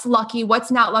 What's lucky?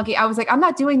 What's not lucky? I was like, I'm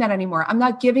not doing that anymore. I'm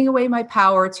not giving away my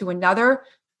power to another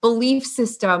belief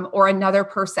system or another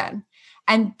person.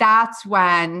 And that's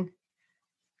when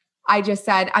I just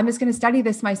said, I'm just going to study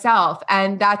this myself.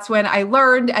 And that's when I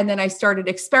learned. And then I started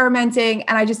experimenting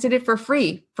and I just did it for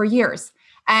free for years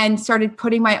and started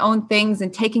putting my own things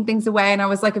and taking things away. And I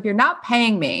was like, if you're not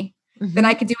paying me, then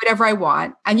I could do whatever I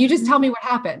want. And you just tell me what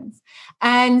happens.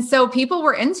 And so people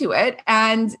were into it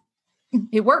and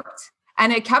it worked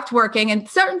and it kept working, and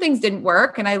certain things didn't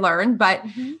work and I learned, but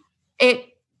it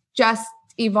just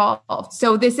evolved.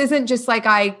 So this isn't just like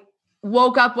I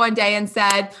woke up one day and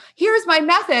said, here's my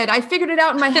method. I figured it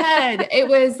out in my head. It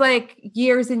was like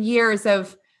years and years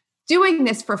of doing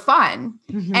this for fun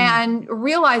and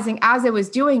realizing as I was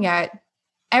doing it,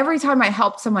 every time I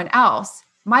helped someone else,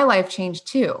 my life changed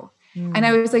too. And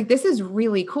I was like, this is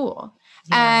really cool.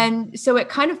 Yeah. And so it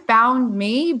kind of found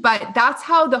me, but that's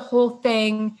how the whole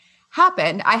thing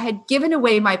happened. I had given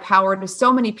away my power to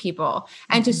so many people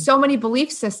and to so many belief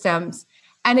systems.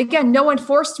 And again, no one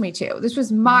forced me to. This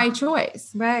was my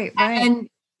choice. Right. And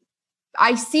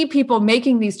I see people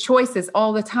making these choices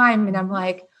all the time. And I'm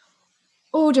like,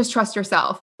 oh, just trust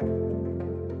yourself.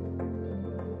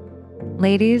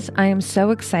 Ladies, I am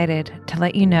so excited to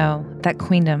let you know that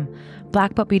Queendom,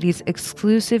 Black Belt Beauty's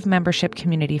exclusive membership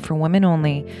community for women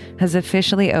only has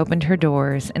officially opened her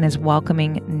doors and is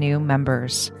welcoming new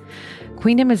members.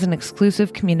 Queendom is an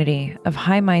exclusive community of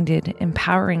high-minded,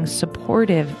 empowering,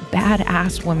 supportive,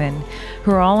 badass women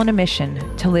who are all on a mission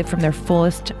to live from their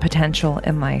fullest potential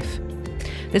in life.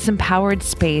 This empowered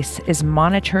space is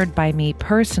monitored by me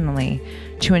personally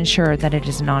to ensure that it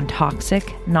is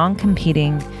non-toxic,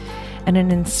 non-competing, and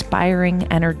an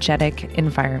inspiring, energetic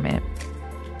environment.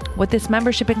 What this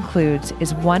membership includes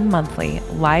is one monthly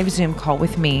live Zoom call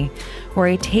with me where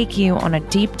I take you on a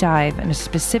deep dive and a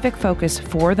specific focus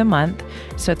for the month.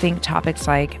 So think topics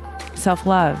like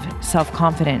self-love,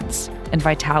 self-confidence, and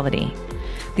vitality.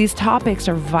 These topics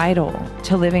are vital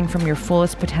to living from your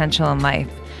fullest potential in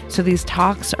life. So these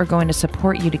talks are going to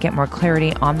support you to get more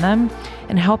clarity on them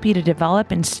and help you to develop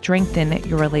and strengthen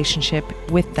your relationship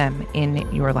with them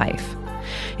in your life.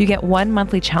 You get one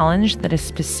monthly challenge that is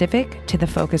specific to the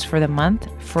focus for the month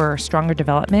for stronger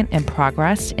development and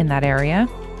progress in that area.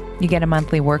 You get a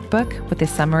monthly workbook with a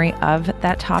summary of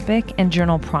that topic and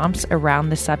journal prompts around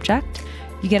the subject.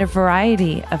 You get a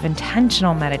variety of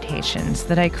intentional meditations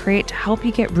that I create to help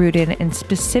you get rooted in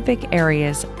specific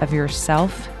areas of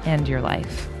yourself and your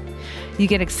life. You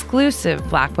get exclusive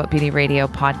Black Belt Beauty Radio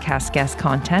podcast guest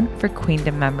content for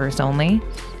Queendom members only.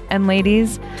 And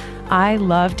ladies, I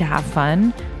love to have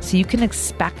fun, so you can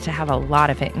expect to have a lot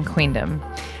of it in Queendom.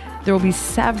 There will be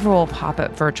several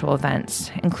pop-up virtual events,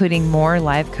 including more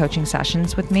live coaching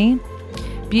sessions with me,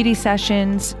 beauty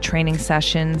sessions, training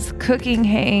sessions, cooking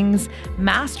hangs,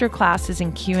 master classes,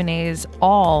 and Q&As,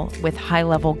 all with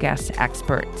high-level guest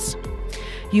experts.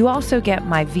 You also get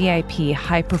my VIP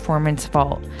high performance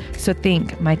vault. So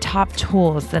think my top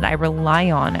tools that I rely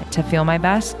on to feel my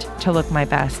best, to look my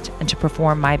best, and to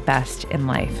perform my best in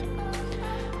life.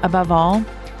 Above all,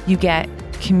 you get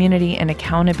community and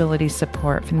accountability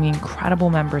support from the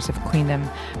incredible members of Queendom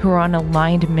who are on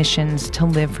aligned missions to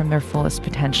live from their fullest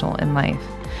potential in life.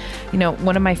 You know,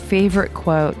 one of my favorite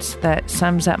quotes that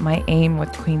sums up my aim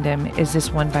with Queendom is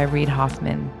this one by Reid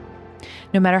Hoffman.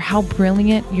 No matter how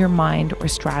brilliant your mind or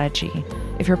strategy,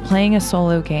 if you're playing a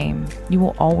solo game, you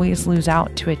will always lose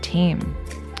out to a team.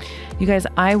 You guys,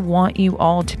 I want you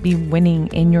all to be winning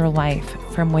in your life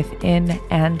from within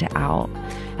and out.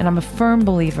 And I'm a firm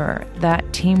believer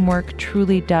that teamwork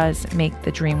truly does make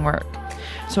the dream work.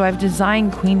 So I've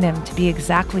designed Queendom to be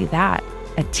exactly that,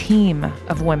 a team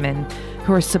of women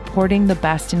who are supporting the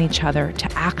best in each other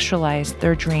to actualize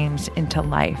their dreams into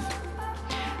life.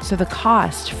 So the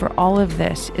cost for all of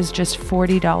this is just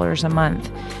 $40 a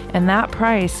month, and that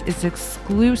price is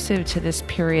exclusive to this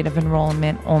period of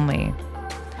enrollment only.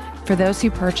 For those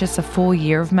who purchase a full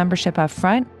year of membership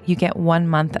upfront, you get 1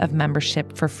 month of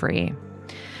membership for free.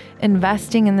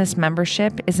 Investing in this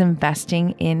membership is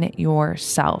investing in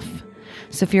yourself.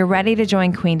 So if you're ready to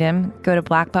join Queendom, go to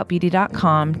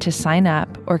blackbeltbeauty.com to sign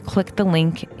up or click the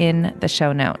link in the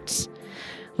show notes.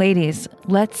 Ladies,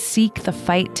 let's seek the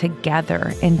fight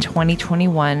together in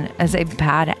 2021 as a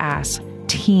badass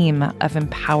team of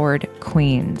empowered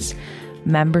queens.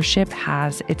 Membership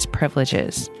has its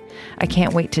privileges. I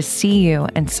can't wait to see you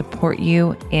and support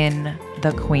you in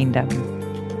the Queendom.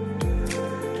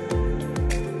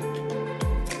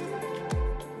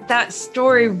 That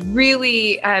story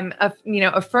really,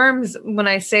 affirms when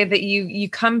I say that you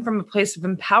come from a place of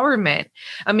empowerment.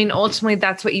 I mean, ultimately,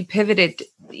 that's what you pivoted.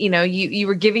 You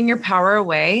were giving your power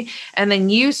away, and then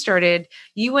you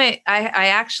went. I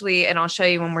actually, and I'll show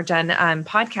you when we're done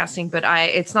podcasting. But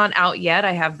it's not out yet.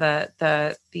 I have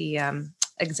the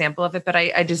example of it, but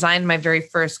I designed my very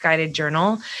first guided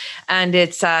journal, and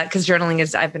it's because journaling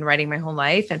is I've been writing my whole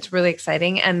life, and it's really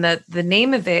exciting. And the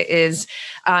name of it is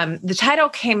the title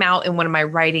came out in one of my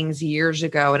writings years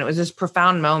ago, and it was this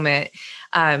profound moment.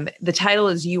 The title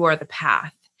is "You Are the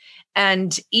Path,"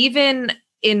 and even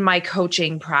in my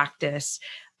coaching practice,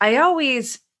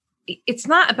 it's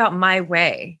not about my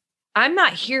way. I'm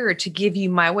not here to give you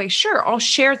my way. Sure, I'll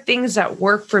share things that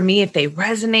work for me if they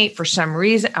resonate for some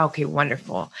reason. Okay,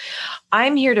 wonderful.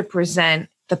 I'm here to present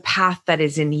the path that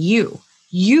is in you.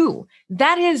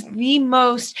 That is the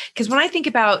most, because when I think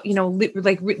about,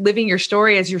 living your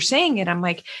story as you're saying it, I'm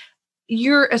like,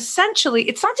 you're essentially,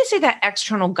 it's not to say that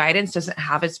external guidance doesn't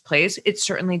have its place. It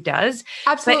certainly does.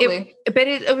 Absolutely. But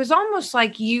it was almost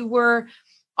like you were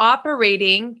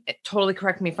operating, totally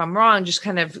correct me if I'm wrong, just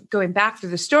kind of going back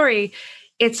through the story.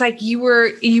 It's like you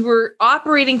were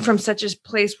operating from such a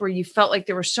place where you felt like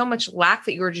there was so much lack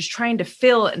that you were just trying to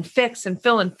fill and fix and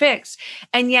fill and fix.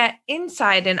 And yet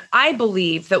inside, and I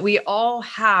believe that we all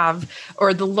have,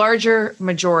 or the larger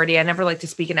majority, I never like to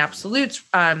speak in absolutes,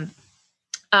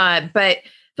 but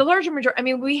The larger majority, I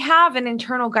mean, we have an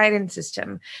internal guidance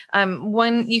system.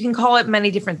 One, you can call it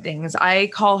many different things. I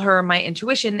call her my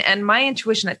intuition, and my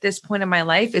intuition at this point in my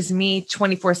life is me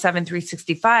 24/7,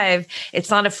 365. It's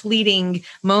not a fleeting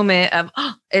moment of,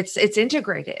 it's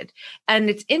integrated, and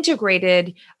it's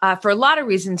integrated for a lot of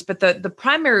reasons. But the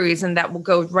primary reason that will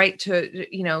go right to,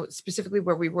 specifically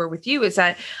where we were with you is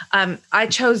that I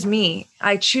chose me.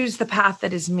 I choose the path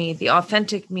that is me, the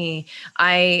authentic me.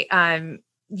 I am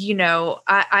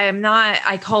not,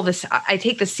 I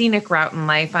take the scenic route in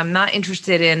life. I'm not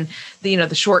interested in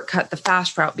the shortcut, the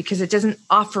fast route, because it doesn't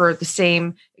offer the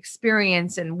same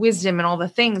experience and wisdom and all the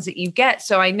things that you get.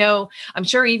 So I'm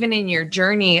sure even in your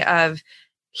journey of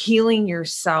healing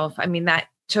yourself, I mean, that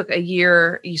took a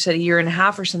year, you said a year and a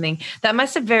half or something. That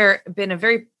must have been a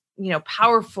very,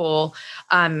 powerful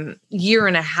year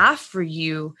and a half for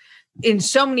you in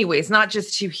so many ways, not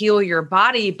just to heal your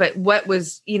body, but what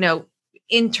was,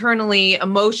 internally,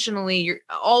 emotionally,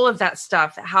 all of that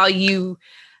stuff, how you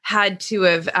had to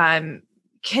have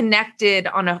connected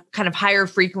on a kind of higher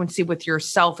frequency with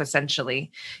yourself,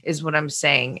 essentially, is what I'm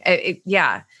saying.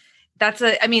 That's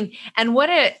and what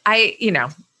how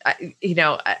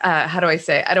do I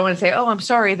say? I don't want to say, oh, I'm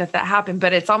sorry that happened,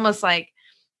 but it's almost like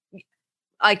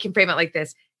I can frame it like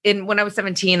this. When I was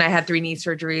 17, I had 3 knee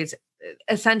surgeries.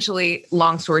 Essentially,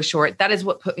 long story short, that is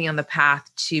what put me on the path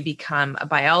to become a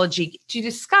biology, to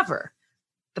discover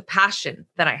the passion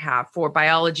that I have for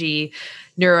biology,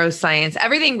 neuroscience,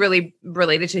 everything really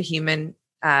related to human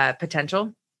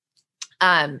potential.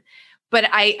 But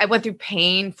I went through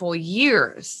painful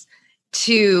years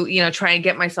to, try and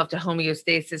get myself to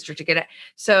homeostasis or to get it.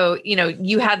 So,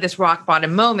 you had this rock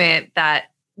bottom moment that,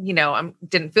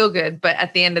 didn't feel good. But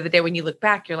at the end of the day, when you look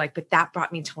back, you're like, but that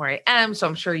brought me to where I am. So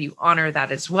I'm sure you honor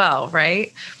that as well,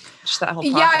 right? Just that whole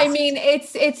process. Yeah, I mean,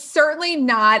 it's certainly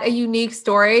not a unique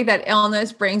story that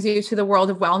illness brings you to the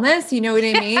world of wellness. You know what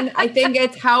I mean? I think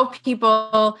it's how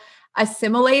people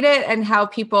assimilate it and how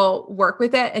people work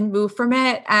with it and move from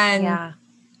it. And,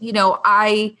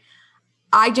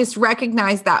 I just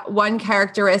recognized that one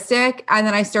characteristic, and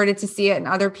then I started to see it in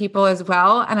other people as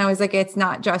well. And I was like, it's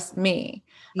not just me.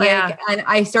 And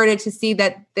I started to see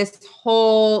that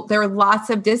there are lots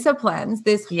of disciplines,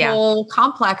 this whole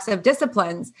complex of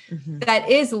disciplines that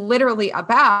is literally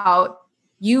about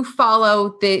you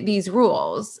follow these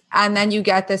rules and then you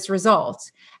get this result.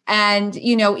 And,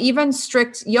 even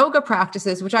strict yoga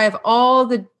practices, which I have all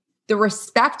the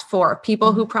respect for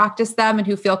people who practice them and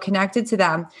who feel connected to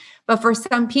them. But for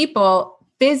some people,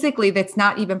 physically, that's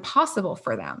not even possible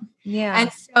for them. Yeah.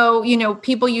 And so,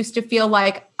 people used to feel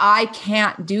like, I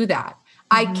can't do that.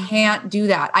 I can't do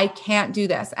that. I can't do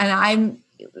this. And I'm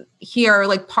here,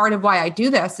 like, part of why I do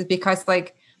this is because,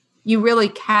 like, you really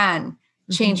can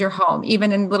change your home,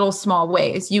 even in little small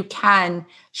ways. You can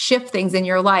shift things in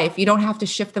your life. You don't have to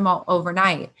shift them all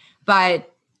overnight,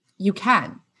 but you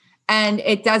can. And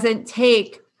it doesn't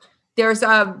take, there's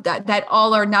that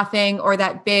all or nothing, or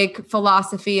that big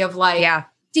philosophy of like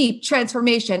deep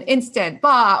transformation, instant,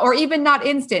 blah, or even not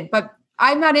instant, but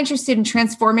I'm not interested in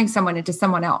transforming someone into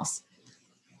someone else.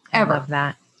 Ever. I love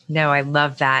that. No, I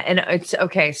love that. And it's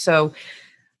okay. So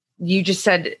you just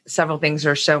said several things that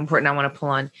are so important I want to pull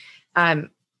on. I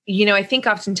think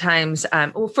oftentimes,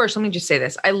 first, let me just say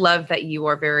this. I love that you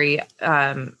are very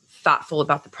thoughtful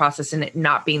about the process and it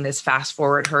not being this fast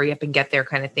forward, hurry up and get there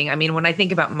kind of thing. I mean, when I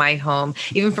think about my home,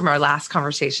 even from our last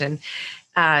conversation,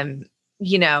 so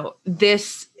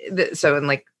in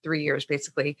like 3 years,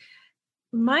 basically,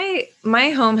 my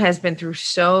home has been through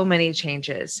so many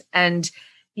changes. And,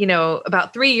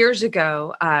 about 3 years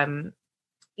ago, I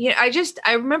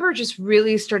remember just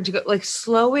really starting to go, like,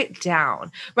 slow it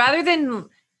down rather than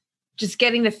just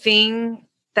getting the thing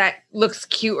that looks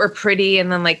cute or pretty and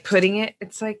then like putting it.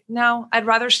 It's like, no, I'd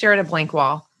rather stare at a blank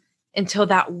wall until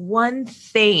that one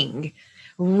thing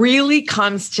really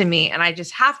comes to me. And I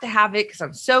just have to have it because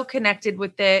I'm so connected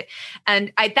with it.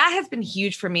 And that has been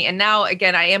huge for me. And now,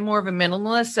 again, I am more of a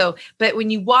minimalist. But when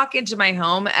you walk into my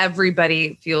home,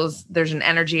 everybody feels there's an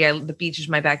energy. The beach is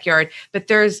my backyard, but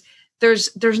there's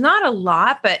not a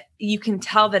lot, but you can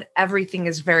tell that everything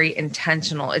is very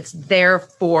intentional. It's there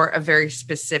for a very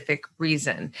specific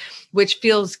reason, which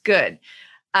feels good.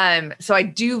 So I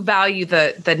do value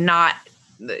the not,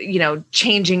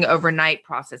 changing overnight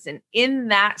process. And in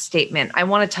that statement, I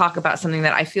want to talk about something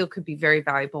that I feel could be very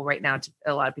valuable right now to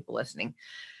a lot of people listening.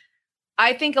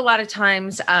 I think a lot of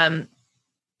times,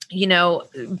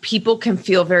 people can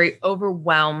feel very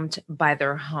overwhelmed by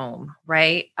their home,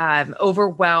 right?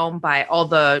 Overwhelmed by all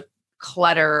the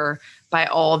clutter, by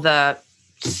all the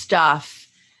stuff.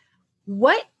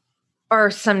 What are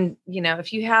some,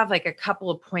 if you have like a couple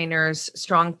of pointers,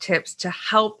 strong tips to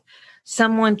help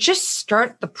someone just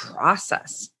start the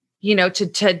process,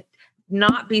 to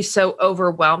not be so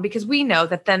overwhelmed, because we know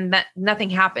that then that nothing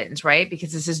happens, right?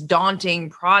 Because it's this daunting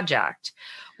project.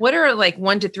 What are like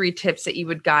 1 to 3 tips that you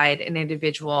would guide an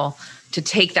individual to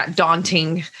take that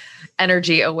daunting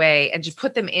energy away and just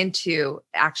put them into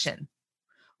action?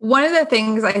 One of the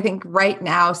things I think right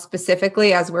now,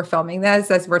 specifically as we're filming this,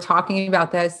 as we're talking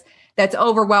about this, that's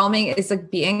overwhelming is like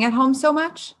being at home so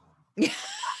much. Great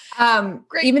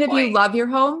even point. If you love your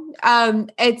home,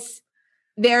 that's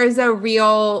a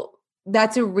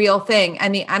real thing.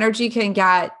 And the energy can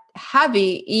get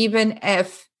heavy, even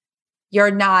if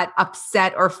you're not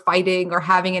upset or fighting or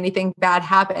having anything bad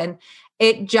happen.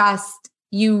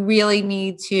 You really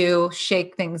need to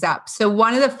shake things up. So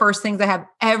one of the first things I have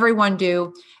everyone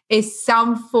do is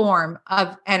some form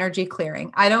of energy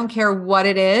clearing. I don't care what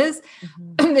it is.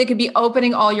 Mm-hmm. It could be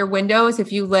opening all your windows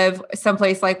if you live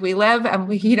someplace like we live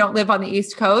and you don't live on the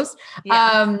East Coast.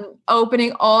 Yeah.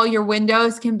 Opening all your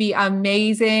windows can be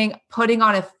amazing. Putting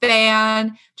on a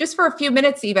fan just for a few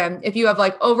minutes, even if you have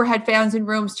like overhead fans in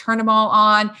rooms, turn them all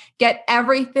on, get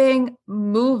everything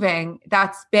moving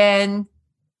that's been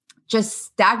just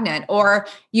stagnant, or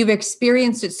you've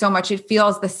experienced it so much, it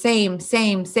feels the same.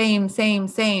 Mm-hmm.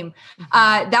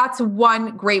 That's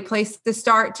one great place to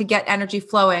start to get energy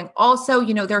flowing. Also,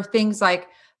 there are things like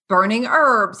burning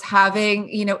herbs, having,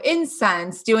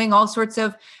 incense, doing all sorts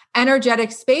of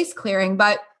energetic space clearing.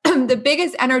 But the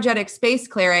biggest energetic space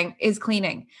clearing is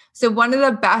cleaning. So one of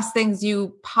the best things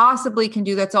you possibly can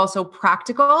do that's also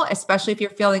practical, especially if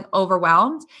you're feeling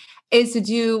overwhelmed, is to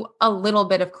do a little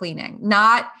bit of cleaning,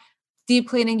 not deep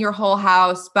cleaning your whole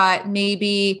house, but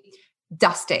maybe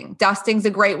dusting. Dusting's a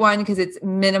great one because it's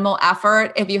minimal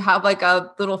effort. If you have like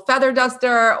a little feather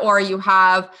duster, or you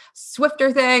have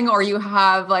Swiffer thing, or you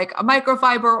have like a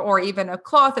microfiber or even a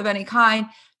cloth of any kind,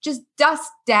 just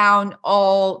dust down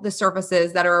all the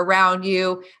surfaces that are around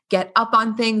you. Get up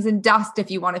on things and dust if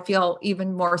you want to feel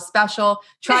even more special.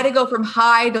 Try to go from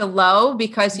high to low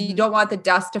because you don't want the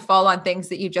dust to fall on things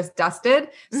that you just dusted.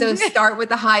 So start with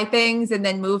the high things and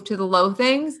then move to the low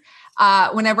things.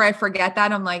 Whenever I forget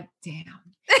that, I'm like, damn.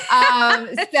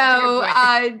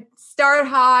 Start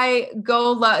high,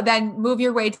 go low, then move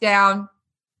your way down,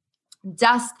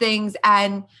 dust things,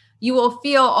 and you will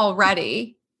feel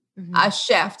already a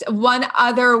shift. One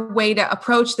other way to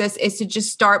approach this is to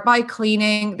just start by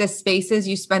cleaning the spaces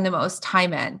you spend the most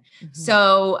time in. Mm-hmm.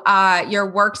 So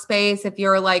your workspace, if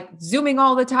you're like Zooming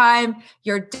all the time,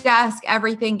 your desk,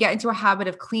 everything, get into a habit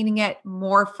of cleaning it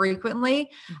more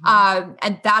frequently. Mm-hmm.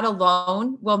 And that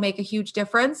alone will make a huge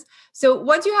difference. So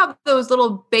once you have those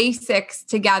little basics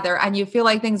together and you feel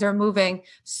like things are moving,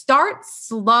 start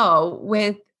slow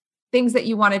with things that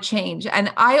you want to change.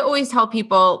 And I always tell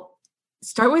people,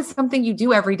 start with something you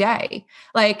do every day.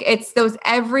 Like it's those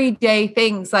everyday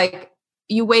things. Like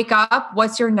you wake up,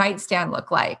 what's your nightstand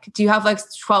look like? Do you have like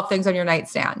 12 things on your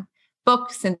nightstand?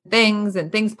 Books and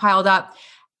things piled up.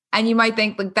 And you might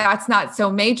think like, that's not so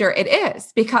major. It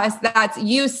is, because that's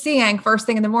you seeing first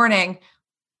thing in the morning,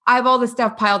 I have all this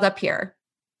stuff piled up here.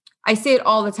 I see it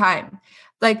all the time.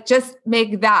 Like just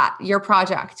make that your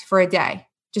project for a day.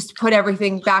 Just put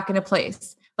everything back into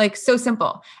place. Like so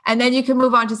simple. And then you can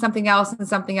move on to something else and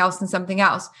something else and something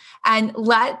else, and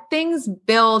let things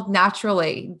build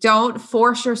naturally. Don't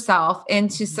force yourself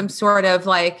into some sort of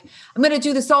like, I'm going to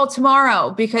do this all tomorrow,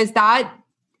 because that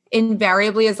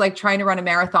invariably is like trying to run a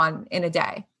marathon in a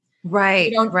day.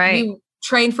 Right. You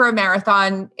train for a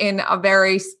marathon in a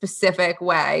very specific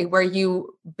way where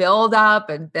you build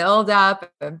up and build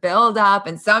up and build up.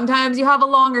 And sometimes you have a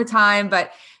longer time,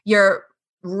 but you're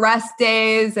rest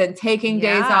days and taking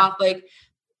days off. Like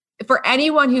for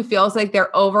anyone who feels like they're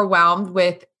overwhelmed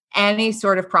with any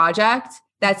sort of project,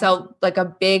 that's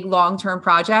a big long-term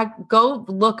project, go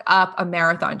look up a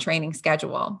marathon training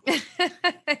schedule.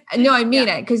 No, I mean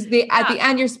it. Because at the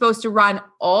end, you're supposed to run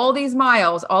all these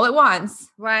miles all at once.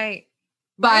 Right.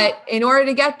 But in order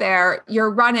to get there,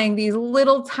 you're running these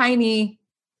little tiny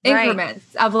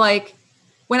increments of like,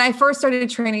 when I first started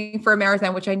training for a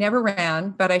marathon, which I never ran,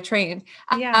 but I trained,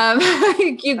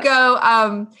 you go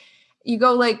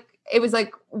like, it was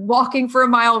like walking for a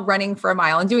mile, running for a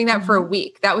mile, and doing that for a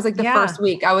week. That was like the first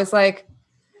week. I was like,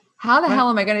 how the hell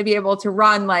am I going to be able to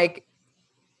run like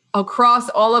across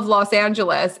all of Los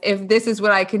Angeles if this is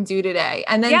what I can do today?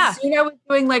 And then soon I was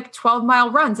doing like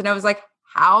 12-mile runs. And I was like,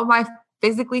 how am I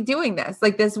physically doing this?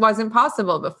 Like this wasn't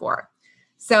possible before.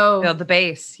 So build the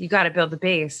base. You got to build the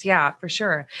base. Yeah, for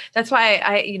sure. That's why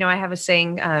I have a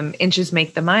saying, inches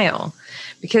make the mile,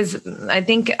 because I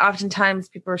think oftentimes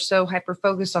people are so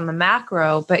hyper-focused on the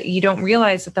macro, but you don't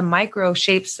realize that the micro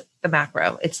shapes the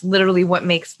macro. It's literally what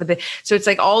makes so it's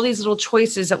like all these little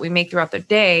choices that we make throughout the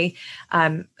day,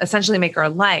 essentially make our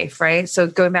life, right? So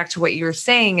going back to what you were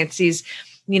saying, it's these,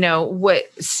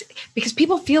 because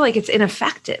people feel like it's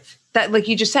ineffective. That, like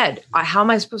you just said, how am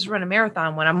I supposed to run a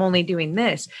marathon when I'm only doing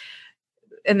this?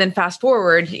 And then fast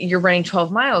forward, you're running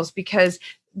 12 miles because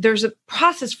there's a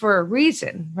process for a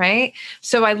reason, right?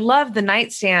 So I love the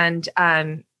nightstand,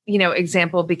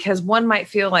 example, because one might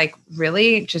feel like,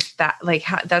 really, just that, like,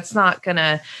 that's not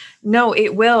gonna, no,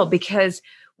 it will, because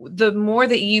the more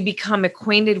that you become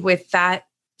acquainted with that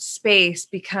space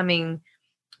becoming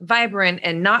vibrant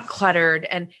and not cluttered,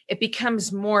 and it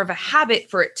becomes more of a habit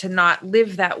for it to not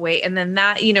live that way. And then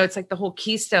that, it's like the whole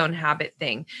keystone habit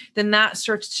thing, then that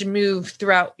starts to move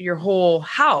throughout your whole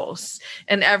house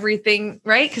and everything,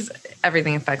 right? Because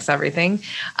everything affects everything.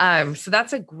 So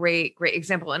that's a great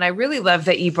example. And I really love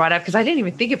that you brought up, because I didn't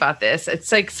even think about this.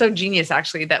 It's like so genius,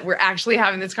 actually, that we're actually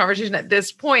having this conversation at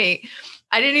this point.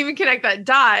 I didn't even connect that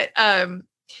dot.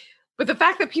 But the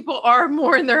fact that people are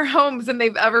more in their homes than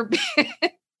they've ever been,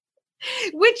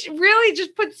 which really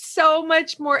just puts so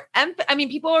much more emphasis. I mean,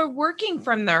 people are working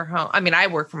from their home. I mean, I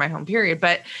work from my home, period.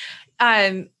 But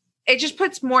it just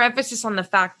puts more emphasis on the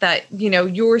fact that,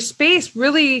 your space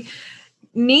really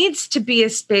needs to be a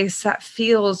space that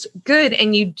feels good.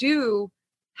 And you do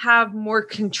have more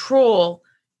control,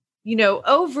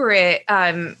 over it.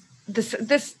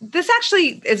 This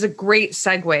actually is a great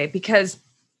segue, because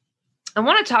I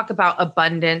want to talk about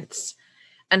abundance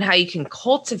and how you can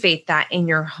cultivate that in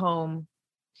your home.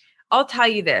 I'll tell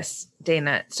you this,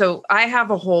 Dana. So I have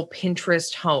a whole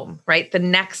Pinterest home, right? The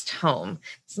next home.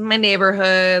 This is my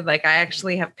neighborhood. Like, I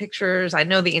actually have pictures. I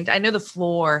know the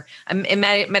floor. I'm in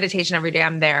meditation every day.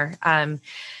 I'm there. And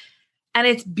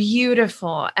it's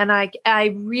beautiful. And I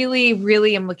really,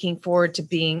 really am looking forward to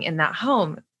being in that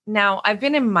home. Now, I've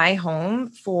been in my home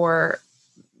for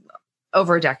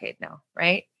over a decade now,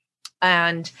 right?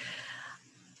 And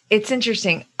it's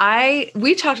interesting.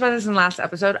 We talked about this in the last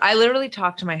episode. I literally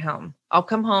talk to my home. I'll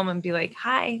come home and be like,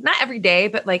 hi, not every day,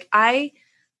 but like, I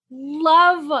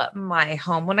love my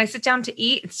home. When I sit down to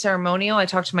eat, it's ceremonial. I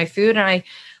talk to my food and I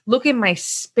look in my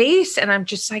space and I'm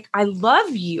just like, I love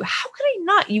you. How could I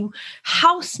not? You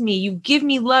house me. You give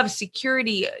me love,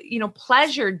 security,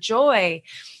 pleasure, joy.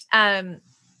 So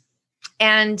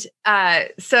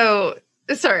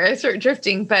sorry, I started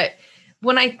drifting, but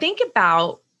when I think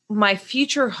about my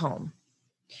future home,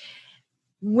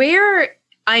 where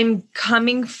I'm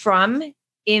coming from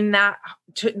in that,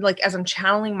 as I'm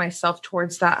channeling myself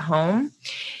towards that home,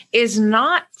 is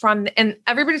not from, and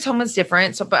everybody's home is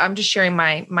different. So, but I'm just sharing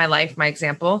my life, my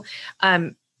example.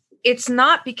 It's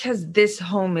not because this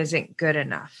home isn't good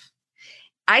enough.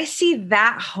 I see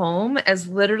that home as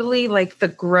literally like the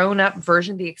grown-up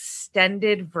version, the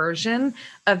extended version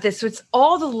of this. So it's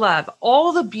all the love,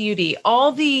 all the beauty,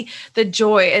 all the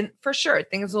joy. And for sure,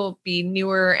 things will be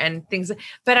newer and things.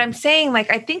 But I'm saying, like,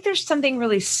 I think there's something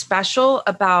really special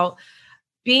about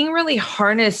being really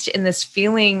harnessed in this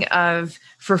feeling of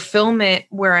fulfillment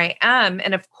where I am.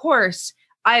 And of course,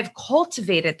 I've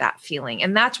cultivated that feeling.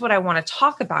 And that's what I want to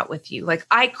talk about with you. Like,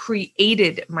 I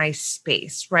created my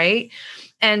space, right?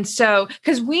 And so,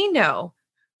 because we know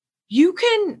you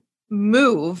can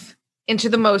move into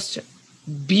the most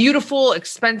beautiful,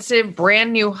 expensive,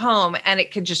 brand new home, and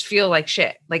it could just feel like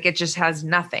shit. Like, it just has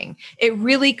nothing. It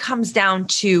really comes down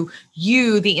to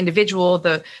you, the individual,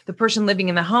 the person living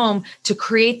in the home, to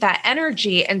create that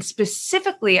energy. And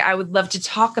specifically, I would love to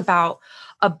talk about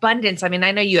abundance. I mean, I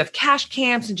know you have cash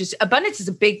camps, and just abundance is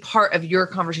a big part of your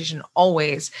conversation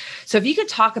always. So if you could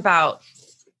talk about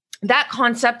that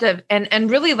concept of, and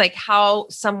really like how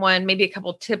someone, maybe a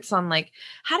couple tips on like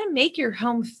how to make your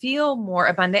home feel more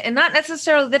abundant, and not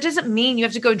necessarily, that doesn't mean you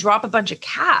have to go drop a bunch of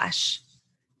cash.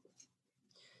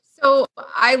 So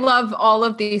I love all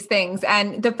of these things.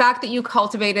 And the fact that you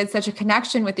cultivated such a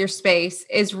connection with your space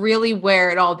is really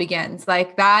where it all begins.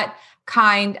 Like, that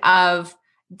kind of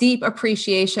deep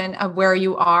appreciation of where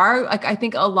you are. Like, I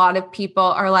think a lot of people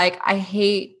are like, I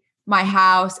hate my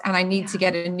house and I need to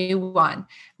get a new one.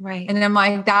 Right. And then I'm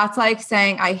like, that's like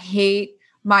saying, I hate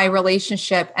my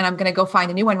relationship and I'm going to go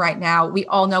find a new one right now. We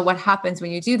all know what happens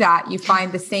when you do that. You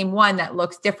find the same one that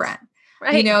looks different.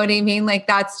 Right. You know what I mean? Like,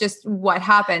 that's just what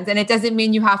happens. And it doesn't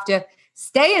mean you have to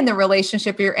stay in the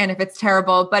relationship you're in if it's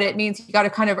terrible, but it means you got to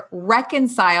kind of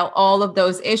reconcile all of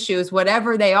those issues,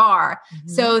 whatever they are,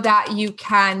 so that you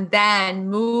can then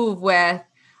move with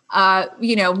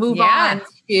move on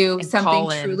to and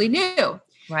something truly new.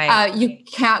 Right. You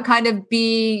can't kind of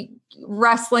be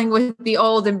wrestling with the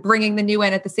old and bringing the new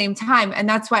in at the same time. And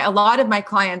that's why a lot of my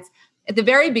clients at the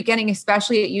very beginning,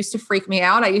 especially, it used to freak me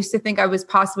out. I used to think I was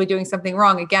possibly doing something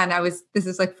wrong. Again, this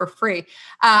is like for free.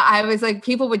 I was like,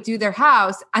 people would do their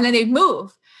house and then they'd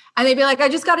move and they'd be like, I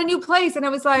just got a new place. And I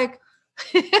was like,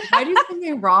 I do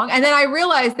something wrong. And then I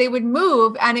realized they would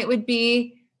move and it would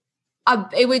be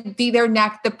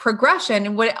the progression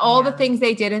and what all the things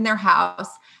they did in their house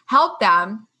helped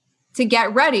them to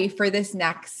get ready for this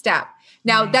next step.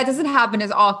 Now, that doesn't happen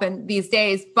as often these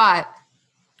days, but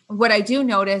what I do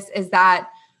notice is that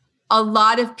a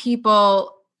lot of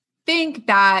people think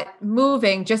that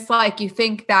moving, just like you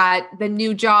think that the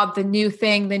new job, the new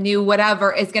thing, the new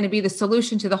whatever is going to be the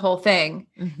solution to the whole thing.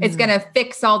 Mm-hmm. It's going to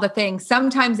fix all the things.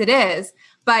 Sometimes it is,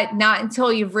 but not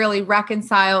until you've really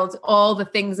reconciled all the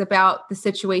things about the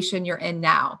situation you're in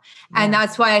now. Yeah. And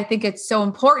that's why I think it's so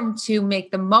important to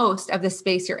make the most of the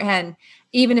space you're in,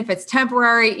 even if it's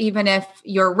temporary, even if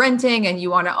you're renting and you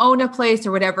want to own a place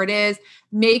or whatever it is.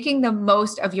 Making the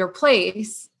most of your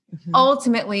place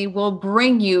ultimately will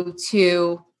bring you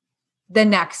to the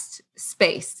next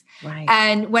space. Right.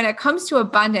 And when it comes to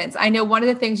abundance, I know one of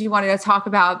the things you wanted to talk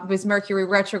about was Mercury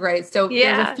retrograde. So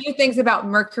there's a few things about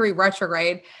Mercury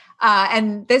retrograde,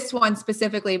 and this one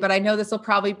specifically, but I know this will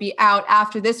probably be out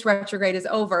after this retrograde is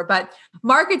over, but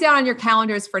mark it down on your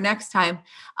calendars for next time.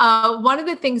 One of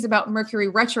the things about Mercury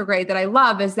retrograde that I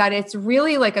love is that it's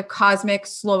really like a cosmic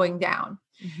slowing down.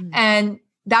 Mm-hmm. And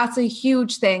that's a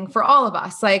huge thing for all of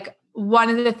us. Like, one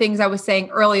of the things I was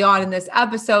saying early on in this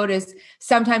episode is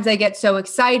sometimes I get so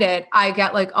excited, I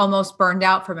get like almost burned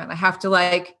out from it. I have to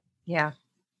tone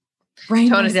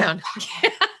it down.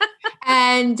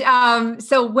 And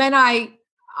so when I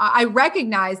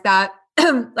recognize that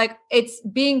like it's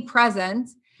being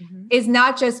present is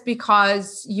not just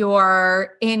because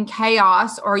you're in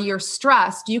chaos or you're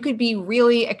stressed. You could be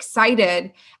really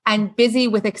excited and busy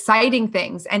with exciting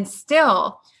things and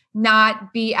still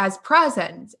not be as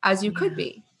present as you could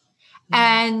be.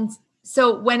 And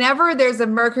so whenever there's a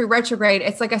Mercury retrograde,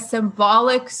 it's like a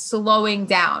symbolic slowing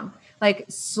down, like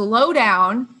slow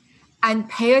down and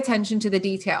pay attention to the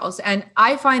details. And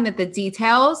I find that the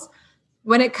details,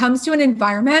 when it comes to an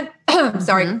environment,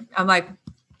 sorry, I'm like,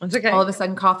 it's okay. All of a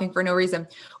sudden coughing for no reason.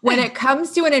 When it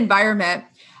comes to an environment,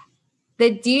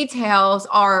 the details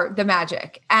are the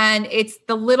magic, and it's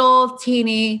the little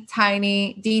teeny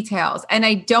tiny details. And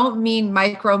I don't mean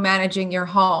micromanaging your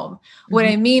home. What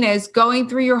I mean is going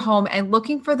through your home and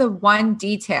looking for the one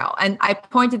detail. And I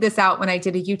pointed this out when I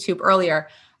did a YouTube earlier.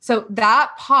 So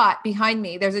that pot behind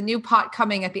me, there's a new pot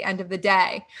coming at the end of the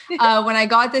day. When I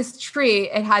got this tree,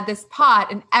 it had this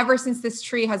pot. And ever since this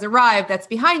tree has arrived that's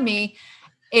behind me,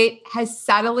 it has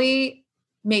subtly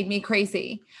made me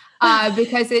crazy.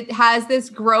 Because it has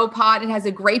this grow pot. It has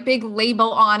a great big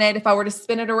label on it if I were to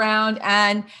spin it around.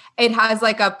 And it has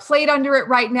like a plate under it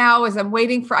right now as I'm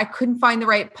waiting I couldn't find the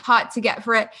right pot to get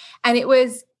for it. And it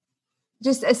was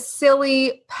just a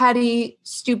silly, petty,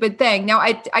 stupid thing. Now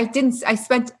I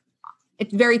spent a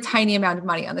very tiny amount of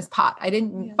money on this pot. I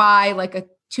didn't buy like a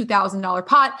 $2,000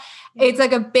 pot. It's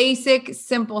like a basic,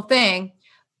 simple thing,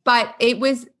 but it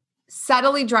was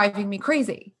subtly driving me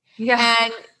crazy. Yeah.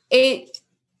 And it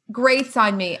grates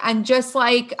on me. And just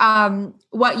like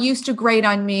what used to grate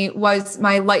on me was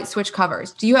my light switch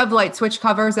covers. Do you have light switch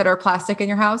covers that are plastic in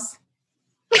your house?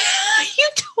 You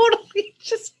totally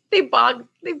they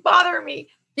bother me.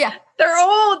 Yeah. They're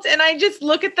old. And I just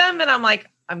look at them and I'm like,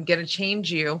 I'm going to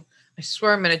change you. I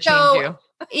swear I'm going to change you.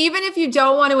 Even if you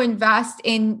don't want to invest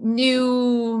in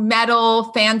new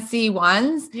metal fancy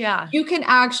ones, you can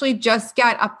actually just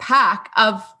get a pack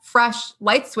of fresh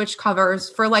light switch covers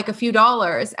for like a few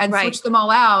dollars and switch them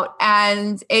all out.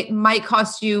 And it might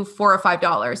cost you $4 or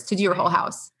 $5 to do your whole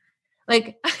house.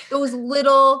 Like those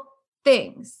little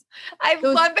things. I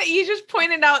love that you just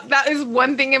pointed out that is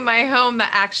one thing in my home that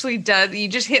actually does. You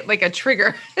just hit like a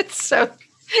trigger. It's so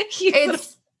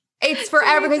It's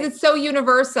forever because it's so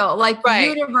universal. Like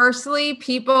universally,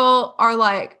 people are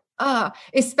like,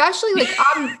 especially like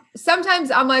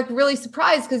sometimes I'm like really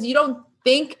surprised because you don't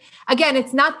think, again,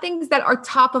 it's not things that are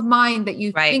top of mind that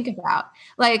you think about.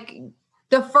 Like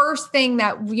the first thing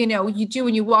that, you do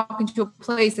when you walk into a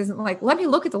place isn't like, let me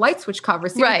look at the light switch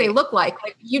covers, see what they look like.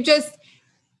 Like you just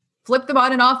flip them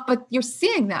on and off, but you're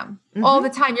seeing them all the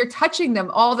time. You're touching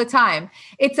them all the time.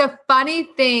 It's a funny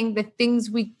thing, the things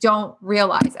we don't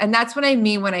realize. And that's what I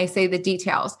mean when I say the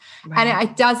details. And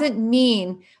it doesn't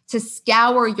mean to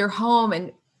scour your home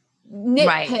and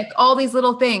nitpick all these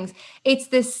little things. It's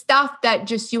this stuff that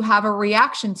just you have a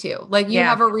reaction to. Like you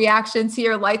have a reaction to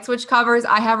your light switch covers.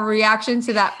 I have a reaction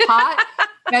to that pot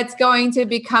that's going to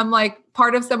become like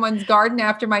part of someone's garden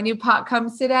after my new pot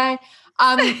comes today.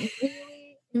 Really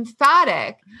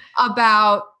emphatic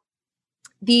about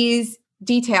these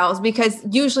details because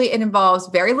usually it involves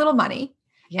very little money.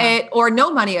 Or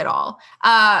no money at all.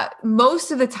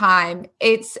 Most of the time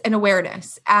it's an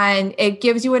awareness and it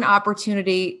gives you an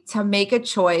opportunity to make a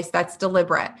choice that's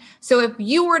deliberate. So if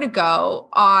you were to go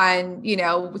on,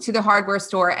 to the hardware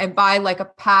store and buy like a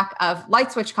pack of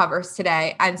light switch covers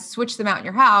today and switch them out in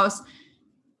your house,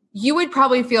 you would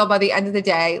probably feel by the end of the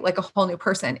day like a whole new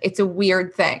person. It's a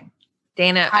weird thing.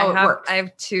 Dana, I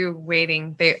have two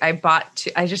waiting. I bought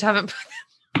two. I just haven't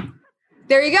put them.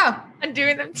 There you go. I'm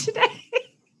doing them today.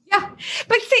 Yeah.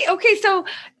 But so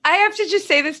I have to just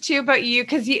say this too about you,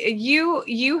 because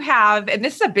you have, and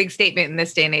this is a big statement in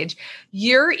this day and age,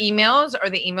 your emails are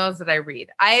the emails that I read.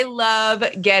 I love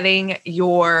getting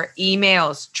your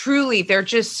emails. Truly, they're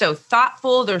just so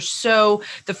thoughtful.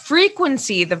 The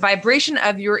frequency, the vibration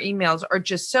of your emails are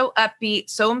just so upbeat,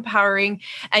 so empowering.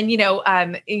 And,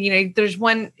 there's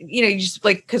one, you just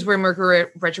like, because we're in Mercury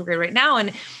retrograde right now.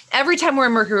 And every time we're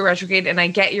in Mercury retrograde and I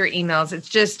get your emails, it's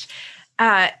just,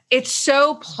 it's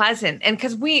so pleasant. And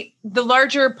because the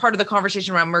larger part of the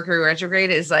conversation around Mercury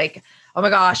retrograde is like, oh my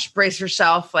gosh, brace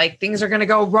yourself. Like things are going to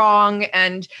go wrong.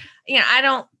 And, I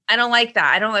don't like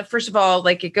that. I don't like, first of all,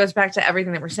 like it goes back to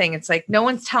everything that we're saying. It's like, no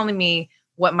one's telling me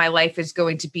what my life is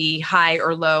going to be, high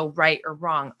or low, right or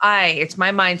wrong. It's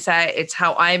my mindset. It's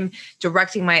how I'm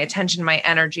directing my attention, my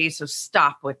energy. So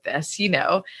stop with this.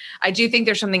 I do think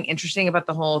there's something interesting about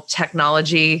the whole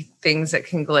technology things that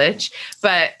can glitch,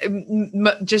 but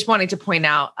just wanting to point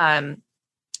out,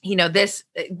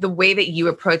 the way that you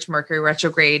approach Mercury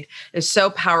retrograde is so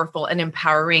powerful and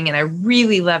empowering. And I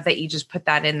really love that you just put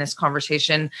that in this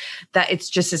conversation, that it's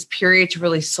just this period to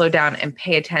really slow down and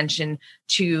pay attention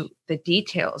to the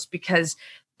details, because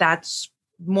that's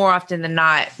more often than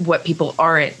not what people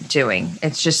aren't doing.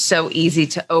 It's just so easy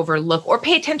to overlook or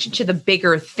pay attention to the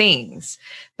bigger things.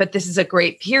 But this is a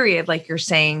great period, like you're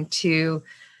saying, to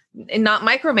not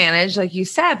micromanage, like you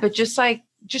said, but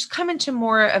just come into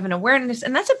more of an awareness.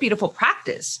 And that's a beautiful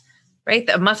practice, right?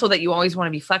 The muscle that you always want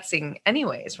to be flexing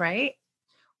anyways, right?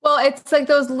 Well, it's like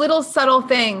those little subtle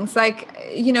things, like,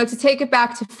 to take it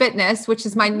back to fitness, which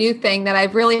is my new thing that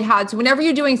I've really had to, whenever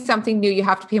you're doing something new, you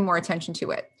have to pay more attention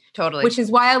to it. Totally. Which is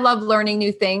why I love learning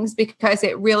new things, because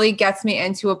it really gets me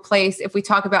into a place. If we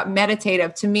talk about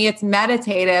meditative, to me, it's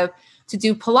meditative to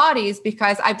do Pilates,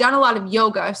 because I've done a lot of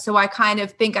yoga. So I kind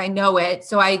of think I know it.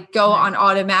 So I go on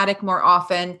automatic more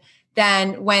often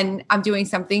than when I'm doing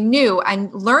something new.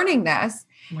 And learning this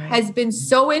has been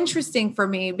so interesting for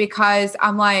me, because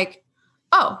I'm like,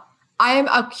 oh, I am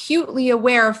acutely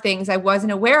aware of things I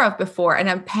wasn't aware of before. And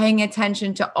I'm paying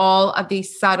attention to all of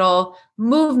these subtle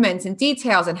movements and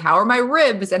details, and how are my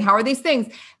ribs and how are these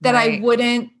things that I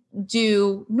wouldn't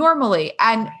do normally.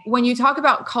 And when you talk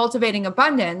about cultivating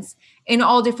abundance in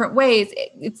all different ways,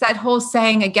 it's that whole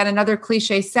saying, again, another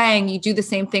cliche saying, you do the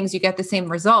same things, you get the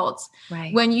same results.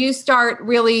 Right. When you start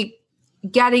really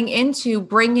getting into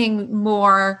bringing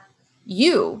more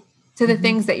you to the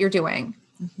things that you're doing,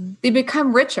 they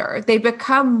become richer. They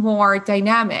become more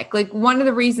dynamic. Like one of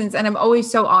the reasons, and I'm always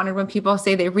so honored when people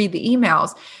say they read the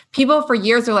emails, people for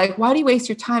years are like, why do you waste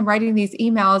your time writing these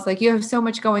emails? Like you have so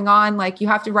much going on. Like you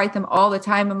have to write them all the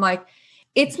time. I'm like,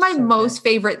 it's my most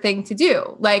favorite thing to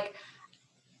do. Like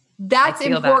that's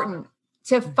important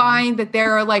to find that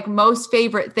there are like most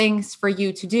favorite things for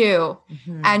you to do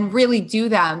and really do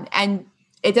them. And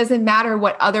it doesn't matter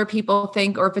what other people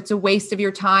think, or if it's a waste of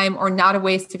your time or not a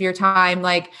waste of your time.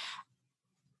 Like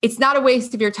it's not a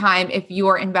waste of your time if you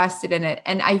are invested in it.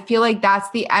 And I feel like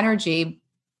that's the energy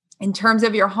in terms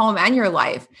of your home and your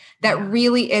life that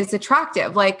really is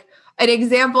attractive. Like an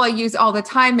example I use all the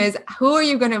time is, who are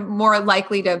you going to more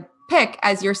likely to pick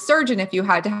as your surgeon if you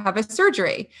had to have a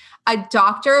surgery? A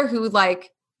doctor who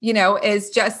is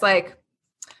just like,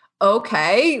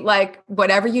 okay, like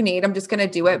whatever you need, I'm just going to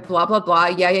do it, blah, blah, blah.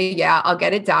 Yeah. I'll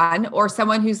get it done. Or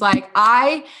someone who's like,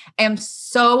 I've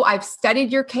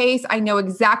studied your case. I know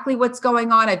exactly what's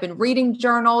going on. I've been reading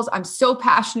journals. I'm so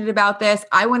passionate about this.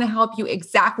 I want to help you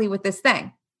exactly with this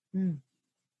thing.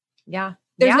 Yeah.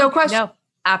 There's no question. No,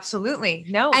 absolutely.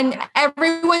 No. And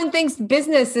everyone thinks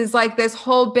business is like this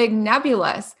whole big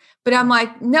nebulous, but I'm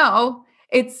like, no,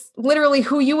 it's literally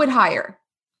who you would hire.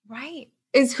 Right.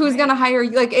 is who's going to hire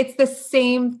you. Like, it's the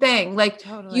same thing. Like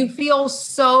you feel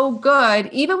so good.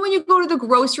 Even when you go to the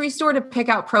grocery store to pick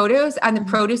out produce and the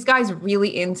produce guy's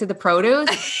really into the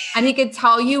produce and he could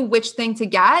tell you which thing to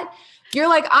get. You're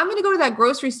like, I'm going to go to that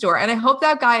grocery store and I hope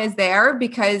that guy is there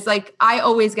because like, I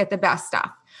always get the best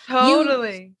stuff.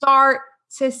 You start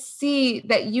to see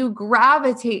that you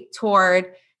gravitate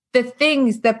toward the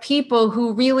things, the people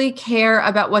who really care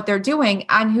about what they're doing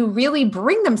and who really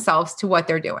bring themselves to what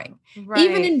they're doing,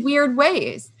 even in weird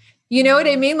ways. You know what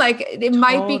I mean? Like it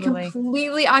might be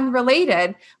completely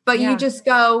unrelated, but you just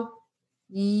go,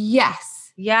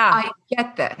 yes, I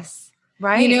get this.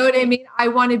 Right. You know what I mean? I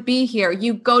want to be here.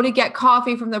 You go to get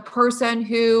coffee from the person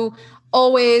who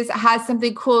always has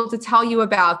something cool to tell you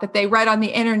about that they read on the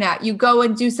internet. You go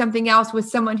and do something else with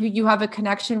someone who you have a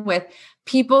connection with.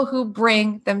 People who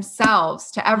bring themselves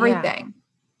to everything.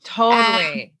 Yeah,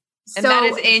 totally. And that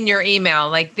is in your email.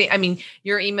 Like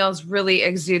your emails really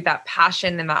exude that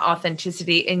passion and that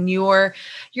authenticity. And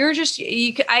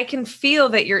I can feel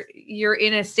that you're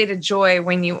in a state of joy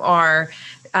when you are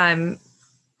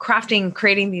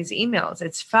creating these emails.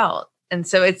 It's felt. And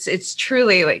so it's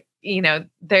truly like,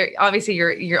 there obviously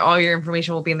your all your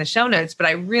information will be in the show notes, but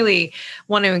I really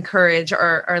want to encourage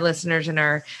our listeners and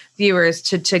our viewers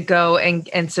to go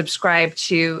and subscribe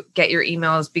to Get Your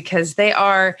Emails, because they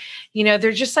are,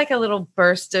 they're just like a little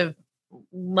burst of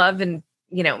love and,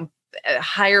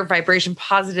 higher vibration,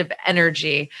 positive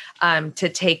energy to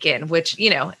take in, which,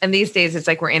 and these days it's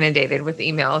like we're inundated with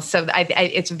emails. So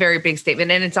it's a very big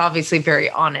statement and it's obviously very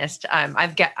honest.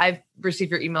 I've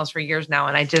received your emails for years now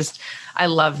and I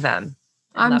love them.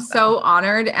 I'm so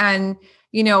honored. And,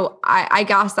 I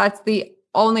guess that's the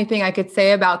only thing I could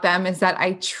say about them is that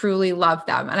I truly love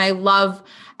them.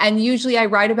 And usually I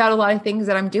write about a lot of things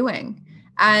that I'm doing.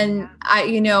 And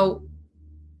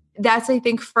that's, I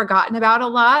think, forgotten about a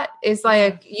lot is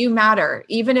like, you matter,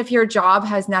 even if your job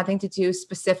has nothing to do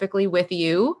specifically with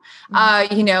you,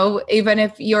 even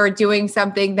if you're doing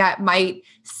something that might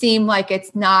seem like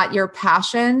it's not your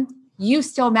passion, you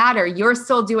still matter. You're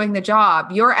still doing the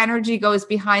job. Your energy goes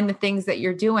behind the things that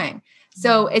you're doing.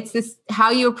 So it's this,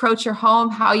 how you approach your home,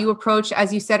 how you approach,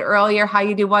 as you said earlier, how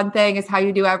you do one thing is how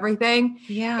you do everything.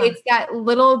 Yeah. It's that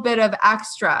little bit of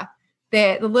extra,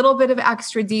 the little bit of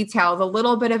extra detail, the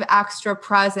little bit of extra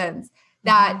presence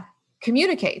that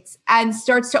communicates and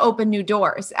starts to open new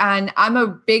doors. And I'm a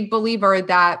big believer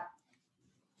that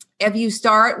if you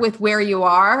start with where you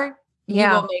are, you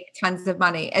will make tons of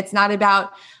money. It's not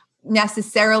about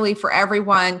necessarily for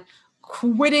everyone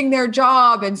quitting their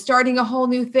job and starting a whole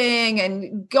new thing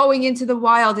and going into the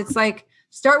wild. It's like,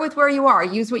 start with where you are,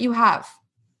 use what you have.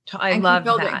 I love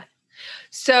that.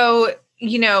 So,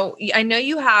 I know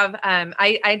you have,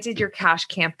 I did your cash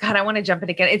camp. God, I want to jump in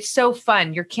again. It's so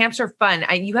fun. Your camps are fun.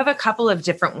 You have a couple of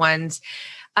different ones.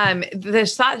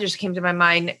 This thought just came to my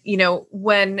mind,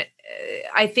 when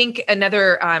I think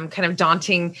another kind of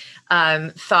daunting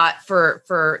thought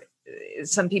for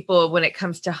some people when it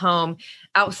comes to home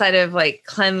outside of like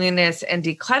cleanliness and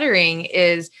decluttering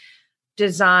is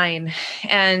design.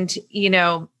 And,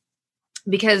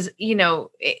 because,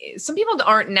 some people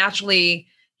aren't naturally,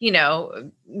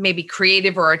 maybe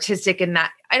creative or artistic, and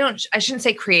that I shouldn't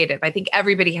say creative. I think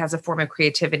everybody has a form of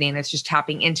creativity and it's just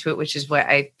tapping into it, which is what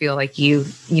I feel like you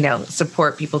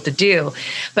support people to do.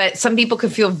 But some people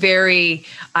could feel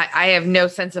I have no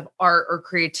sense of art or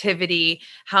creativity.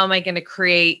 How am I going to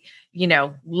create,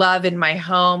 love in my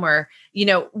home? Or,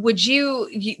 would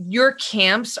your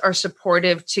camps are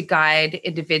supportive to guide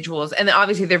individuals, and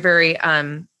obviously they're very,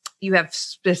 you have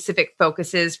specific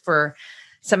focuses for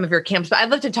some of your camps, but I'd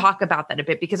love to talk about that a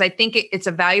bit, because I think it's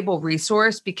a valuable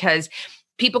resource, because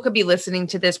people could be listening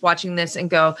to this, watching this and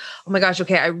go, oh my gosh,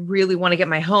 okay, I really want to get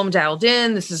my home dialed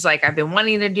in. This is like, I've been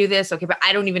wanting to do this. Okay, but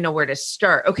I don't even know where to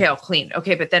start. Okay, I'll clean.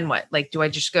 Okay, but then what? Like, do I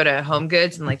just go to Home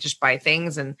Goods and like just buy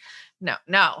things? And no.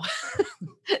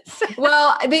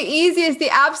 Well, the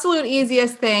absolute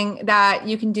easiest thing that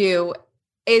you can do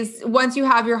is, once you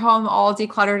have your home all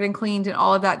decluttered and cleaned and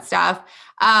all of that stuff,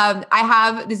 I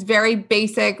have this very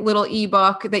basic little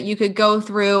ebook that you could go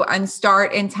through and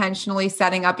start intentionally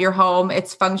setting up your home.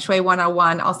 It's Feng Shui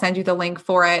 101. I'll send you the link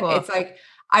for it. Cool. It's like,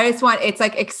 it's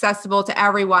like accessible to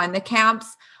everyone. The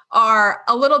camps are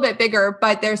a little bit bigger,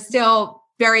 but they're still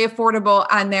very affordable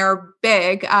and they're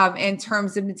big in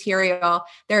terms of material.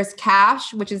 There's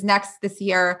Cash, which is next this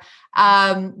year.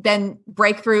 Then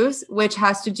Breakthroughs, which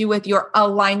has to do with your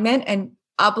alignment and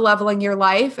up-leveling your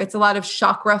life. It's a lot of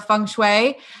chakra feng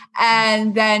shui.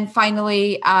 And then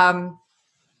finally,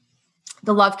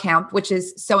 the Love Camp, which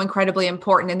is so incredibly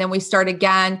important. And then we start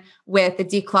again with the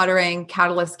Decluttering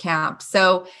Catalyst Camp.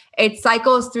 So it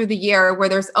cycles through the year where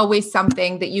there's always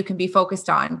something that you can be focused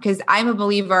on, because I'm a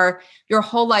believer, your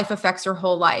whole life affects your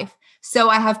whole life. So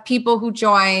I have people who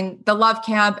join the Love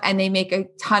Camp and they make a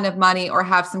ton of money or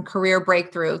have some career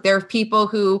breakthrough. There are people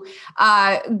who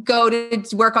go to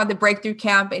work on the Breakthrough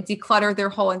Camp and declutter their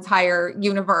whole entire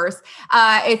universe.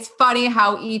 It's funny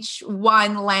how each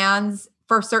one lands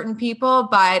for certain people,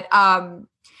 but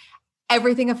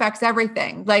everything affects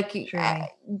everything. Like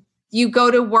you go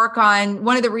to work on,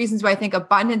 one of the reasons why I think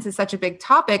abundance is such a big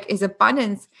topic is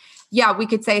abundance. Yeah, we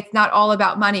could say it's not all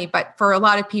about money, but for a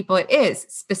lot of people, it is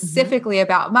specifically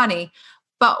about money.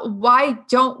 But why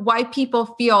people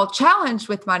feel challenged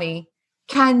with money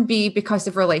can be because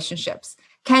of relationships,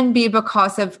 can be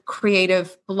because of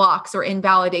creative blocks or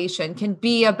invalidation, can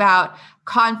be about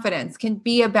confidence, can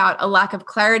be about a lack of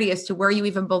clarity as to where you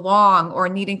even belong or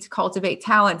needing to cultivate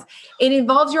talents. It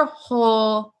involves your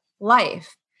whole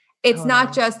life. It's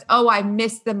not just, oh, I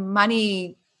missed the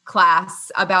money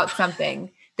class about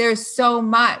something. There's so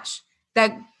much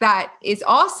that is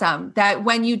awesome that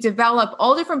when you develop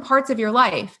all different parts of your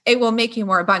life, it will make you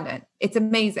more abundant. It's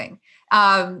amazing.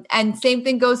 And same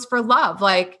thing goes for love.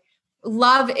 Like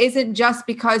love isn't just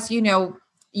because,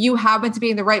 you happen to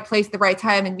be in the right place, the right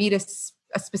time and meet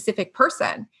a specific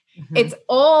person. Mm-hmm. It's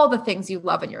all the things you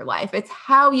love in your life. It's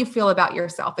how you feel about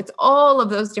yourself. It's all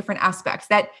of those different aspects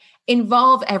that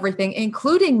involve everything,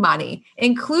 including money,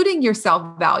 including your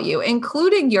self-value,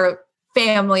 including your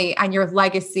family and your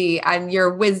legacy and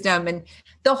your wisdom and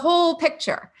the whole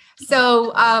picture.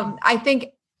 So I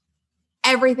think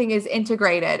everything is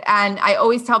integrated. And I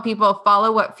always tell people,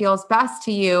 follow what feels best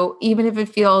to you, even if it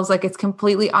feels like it's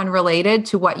completely unrelated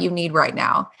to what you need right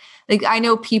now. Like I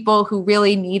know people who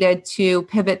really needed to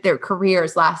pivot their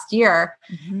careers last year.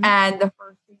 Mm-hmm. And the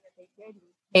first thing that they did was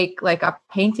take like a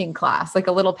painting class, like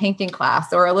a little painting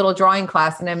class or a little drawing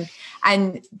class.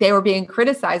 And they were being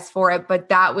criticized for it, but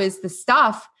that was the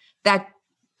stuff that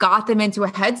got them into a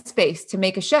headspace to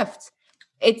make a shift.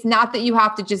 It's not that you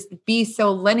have to just be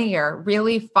so linear,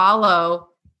 really follow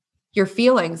your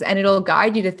feelings and it'll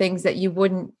guide you to things that you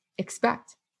wouldn't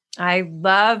expect. I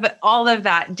love all of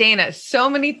that. Dana, so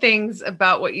many things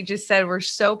about what you just said were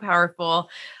so powerful.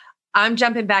 I'm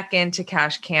jumping back into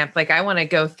Cash Camp. Like I want to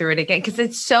go through it again because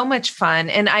it's so much fun.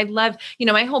 And I love,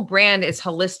 my whole brand is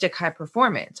holistic high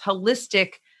performance.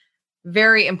 Holistic,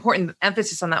 very important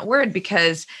emphasis on that word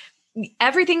because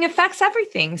everything affects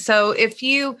everything. So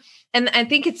and I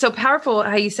think it's so powerful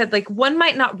how you said, like, one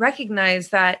might not recognize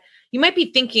that. You might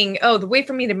be thinking, oh, the way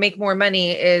for me to make more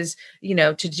money is,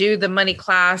 to do the money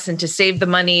class and to save the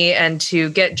money and to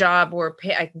get a job or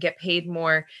I can get paid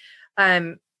more.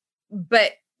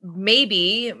 But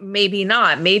maybe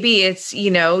not. Maybe it's,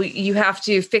 you have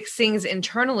to fix things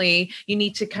internally. You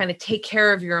need to kind of take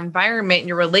care of your environment and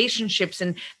your relationships.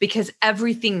 And because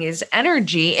everything is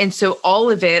energy. And so all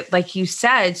of it, like you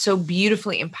said, so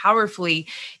beautifully and powerfully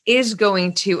is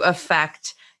going to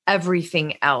affect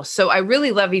everything else. So I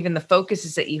really love even the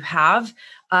focuses that you have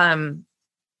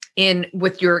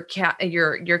with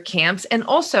your camps. And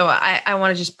also I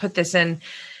want to just put this in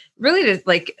really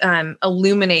to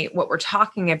illuminate what we're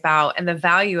talking about and the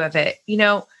value of it.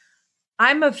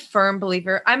 I'm a firm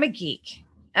believer. I'm a geek.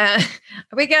 I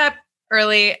wake up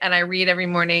early and I read every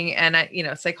morning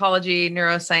and psychology,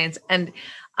 neuroscience, and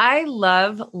I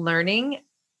love learning.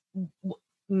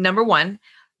 Number one,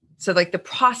 so like the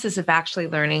process of actually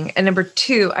learning. And number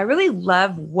two, I really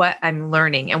love what I'm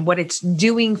learning and what it's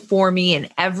doing for me in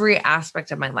every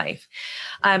aspect of my life.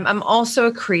 I'm also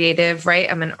a creative, right?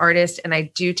 I'm an artist and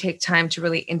I do take time to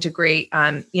really integrate,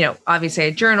 obviously I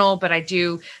journal, but I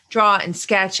do draw and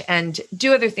sketch and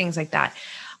do other things like that.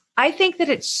 I think that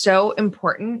it's so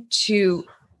important to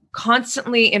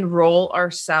constantly enroll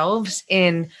ourselves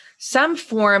in some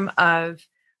form of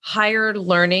higher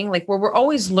learning, like where we're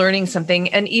always learning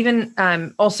something, and even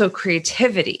also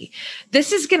creativity.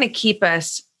 This is going to keep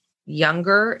us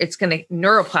younger. It's going to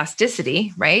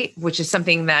neuroplasticity, right? Which is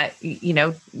something that,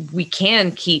 we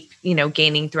can keep,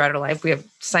 gaining throughout our life. We have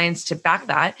science to back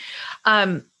that.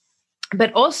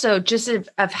 But also just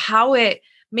of how it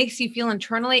makes you feel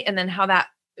internally and then how that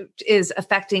is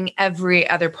affecting every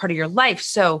other part of your life.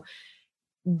 So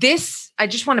I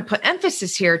just want to put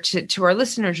emphasis here to our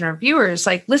listeners and our viewers,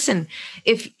 like, listen,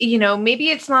 if,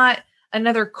 maybe it's not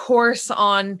another course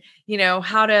on,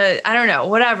 how to, I don't know,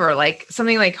 whatever, like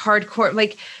something like hardcore,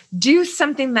 like do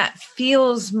something that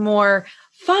feels more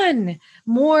fun,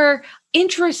 more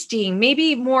interesting,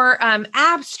 maybe more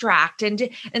abstract. And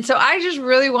so I just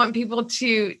really want people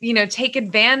to, take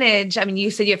advantage. I mean,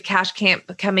 you said you have Cash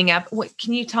Camp coming up. What,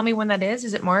 can you tell me when that is?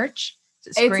 Is it March?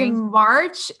 It's in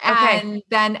March. Okay. And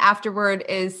then afterward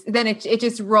it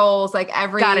just rolls like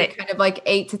every kind of like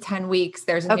 8 to 10 weeks.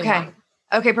 There's a new one.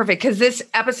 Okay, perfect. Because this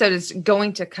episode is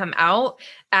going to come out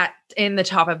in the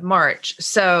top of March.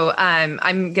 So I'm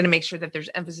going to make sure that there's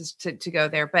emphasis to go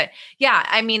there. But yeah,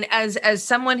 I mean, as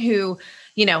someone who,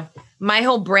 my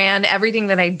whole brand, everything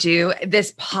that I do,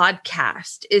 this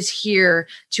podcast is here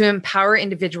to empower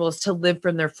individuals to live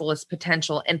from their fullest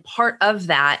potential. And part of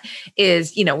that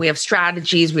is, we have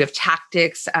strategies, we have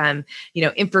tactics,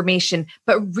 information,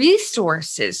 but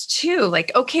resources too.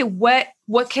 Like, okay, what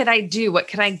could I do? What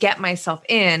can I get myself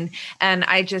in? And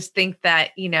I just think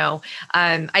that,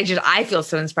 I feel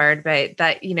so inspired by it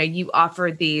that, you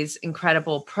offer these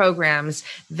incredible programs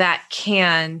that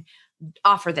can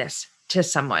offer this to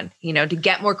someone, to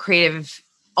get more creative,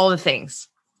 all the things.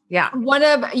 Yeah. One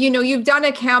of, you've done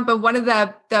a camp, and one of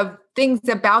the things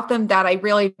about them that I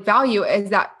really value is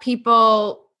that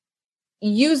people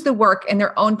use the work in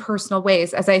their own personal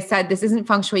ways. As I said, this isn't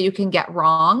feng shui you can get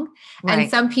wrong. Right. And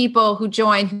some people who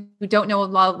join who don't know a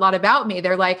lot about me,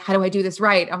 they're like, how do I do this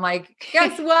right? I'm like,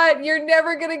 guess what? You're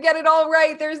never going to get it all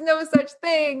right. There's no such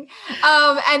thing.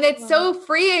 And it's so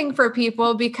freeing for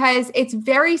people because it's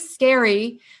very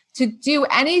scary to do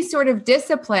any sort of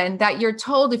discipline that you're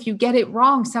told if you get it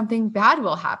wrong, something bad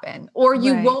will happen, or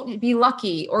you won't be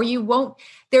lucky, or you won't.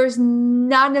 There's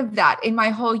none of that in my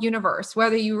whole universe,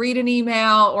 whether you read an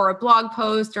email or a blog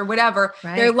post or whatever.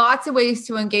 Right. There are lots of ways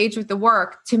to engage with the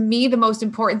work. To me, the most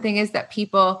important thing is that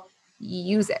people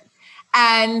use it.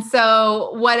 And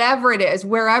so whatever it is,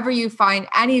 wherever you find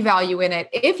any value in it,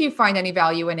 if you find any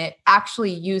value in it,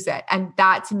 actually use it. And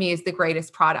that to me is the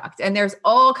greatest product. And there's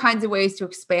all kinds of ways to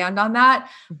expand on that.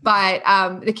 But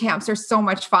the camps are so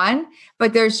much fun,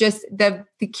 but there's just the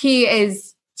key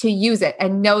is to use it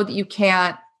and know that you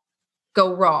can't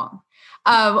go wrong.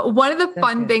 One of the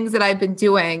fun things that I've been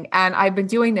doing, and I've been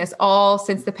doing this all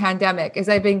since the pandemic, is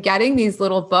I've been getting these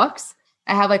little books.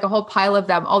 I have like a whole pile of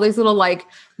them, all these little like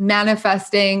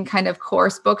manifesting kind of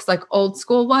course books, like old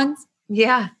school ones.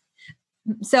 Yeah.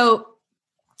 So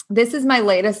this is my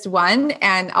latest one,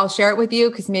 and I'll share it with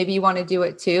you because maybe you want to do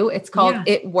it too. It's called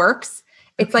It Works.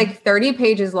 It's like 30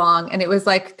 pages long, and it was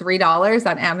like $3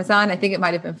 on Amazon. I think it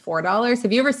might've been $4.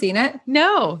 Have you ever seen it?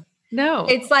 No.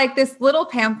 It's like this little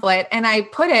pamphlet, and I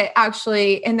put it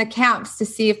actually in the camps to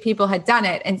see if people had done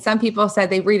it. And some people said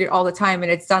they read it all the time and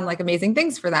it's done like amazing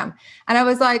things for them. And I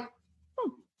was like,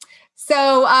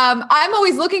 So I'm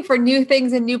always looking for new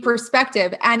things and new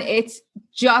perspective. And it's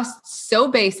just so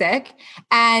basic.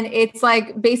 And it's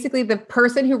like basically the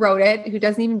person who wrote it, who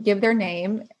doesn't even give their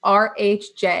name,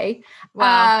 RHJ.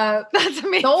 Wow. That's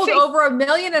amazing. Sold over 1.5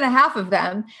 million of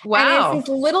them. Wow. And it's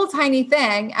this little tiny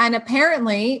thing. And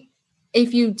apparently,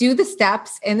 if you do the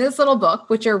steps in this little book,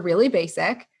 which are really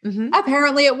basic,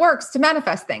 apparently it works to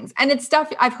manifest things. And it's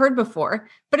stuff I've heard before,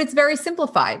 but it's very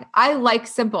simplified. I like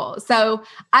simple. So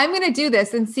I'm going to do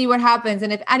this and see what happens.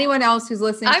 And if anyone else who's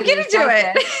listening, I'm going to do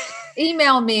it.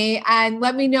 Email me and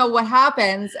let me know what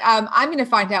happens. I'm going to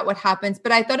find out what happens,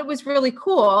 but I thought it was really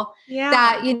cool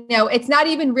that, it's not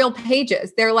even real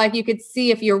pages. They're like, you could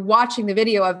see if you're watching the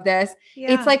video of this,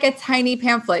 it's like a tiny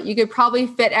pamphlet. You could probably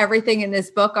fit everything in this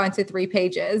book onto 3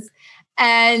 pages.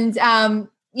 And,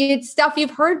 it's stuff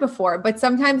you've heard before, but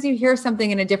sometimes you hear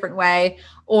something in a different way,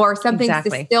 or something's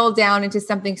distilled down into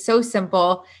something so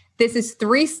simple. This is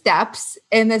 3 steps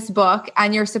in this book,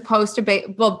 and you're supposed to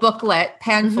booklet,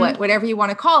 pamphlet, whatever you want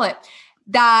to call it.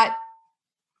 That's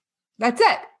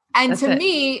it. And to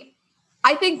me,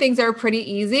 I think things are pretty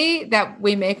easy that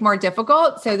we make more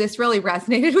difficult. So this really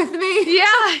resonated with me.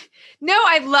 Yeah. No,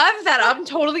 I love that. I'm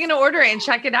totally going to order it and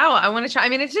check it out. I want to try. I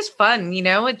mean, it's just fun,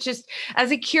 It's just,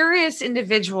 as a curious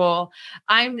individual,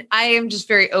 I am just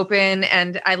very open,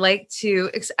 and I like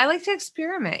to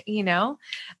experiment, Yeah,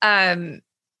 I'm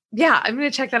going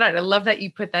to check that out. I love that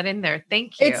you put that in there.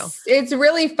 Thank you. It's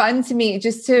really fun to me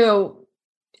just to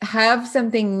have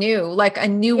something new, like a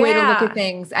new way to look at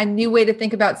things, a new way to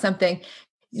think about something.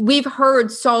 We've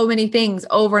heard so many things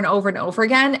over and over and over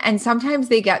again, and sometimes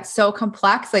they get so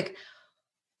complex. Like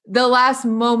the last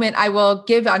moment I will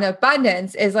give on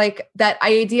abundance is like that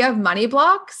idea of money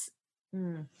blocks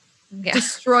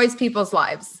destroys people's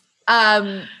lives.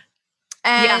 I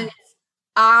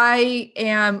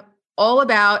am all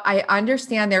about, I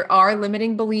understand there are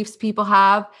limiting beliefs people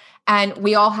have, and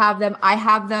we all have them. I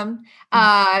have them,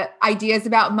 ideas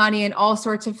about money and all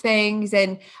sorts of things.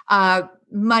 And,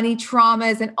 money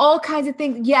traumas and all kinds of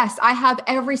things. Yes, I have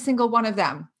every single one of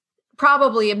them,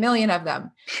 probably a million of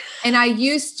them. And I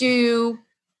used to,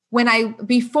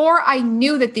 before I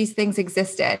knew that these things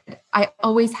existed, I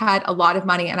always had a lot of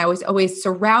money and I was always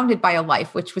surrounded by a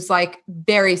life, which was like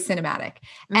very cinematic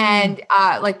and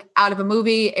like out of a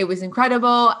movie. It was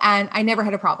incredible. And I never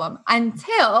had a problem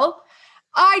until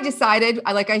I decided,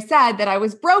 like I said, that I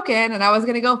was broken and I was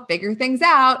going to go figure things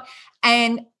out.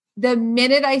 And the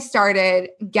minute I started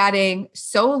getting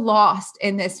so lost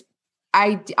in this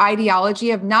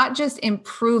ideology of not just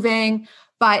improving,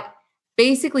 but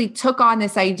basically took on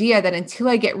this idea that until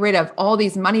I get rid of all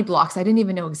these money blocks I didn't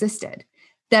even know existed,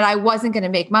 that I wasn't going to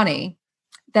make money,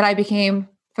 that I became,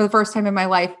 for the first time in my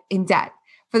life, in debt.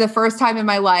 For the first time in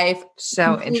my life,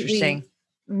 so interesting,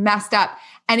 messed up.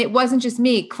 And it wasn't just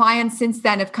me. Clients since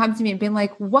then have come to me and been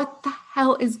like, what the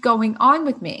hell is going on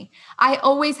with me? I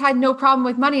always had no problem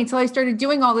with money until I started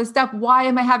doing all this stuff. Why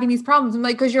am I having these problems? I'm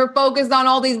like, because you're focused on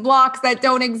all these blocks that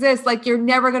don't exist. Like you're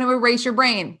never going to erase your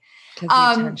brain.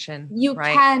 Attention, you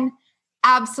can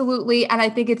absolutely. And I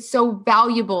think it's so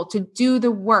valuable to do the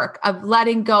work of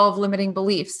letting go of limiting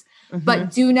beliefs,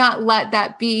 but do not let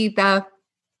that be the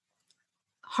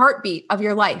heartbeat of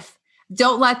your life.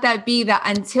 Don't let that be that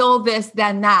until this,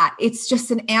 then that. It's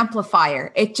just an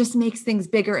amplifier. It just makes things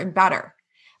bigger and better.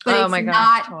 But oh my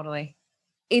gosh, totally.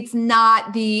 It's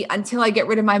not the, until I get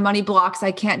rid of my money blocks,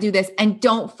 I can't do this. And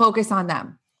don't focus on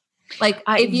them. Like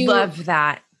I love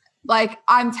that. Like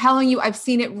I'm telling you, I've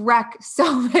seen it wreck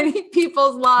so many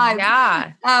people's lives.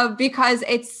 Yeah. Because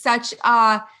it's such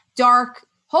a dark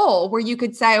hole where you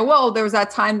could say, well, there was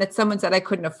that time that someone said I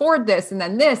couldn't afford this and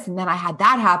then I had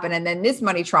that happen. And then this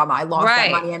money trauma, I lost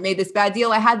that money. I made this bad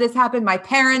deal. I had this happen. My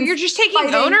parents. You're just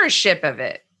taking ownership of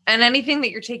it. And anything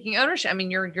that you're taking ownership, I mean,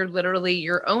 you're literally,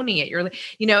 you're owning it. You're,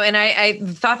 and I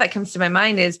the thought that comes to my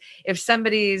mind is if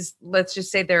somebody's, let's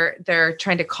just say they're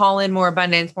trying to call in more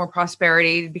abundance, more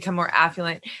prosperity, become more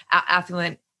affluent.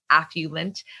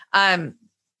 And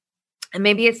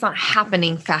maybe it's not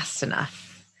happening fast enough.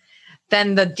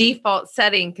 Then the default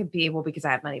setting could be, well, because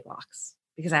I have money blocks,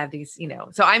 because I have these,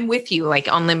 so I'm with you,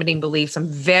 like on limiting beliefs. I'm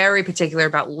very particular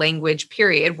about language,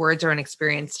 period. Words are an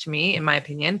experience to me, in my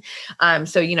opinion.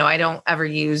 So, I don't ever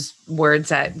use words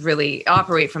that really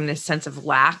operate from this sense of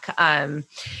lack. And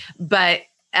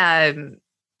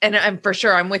I'm for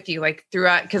sure I'm with you, like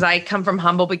throughout, because I come from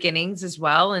humble beginnings as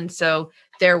well. And so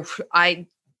there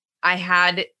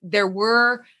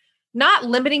were not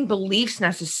limiting beliefs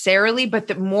necessarily,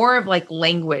 but more of like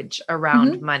language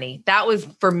around money. That was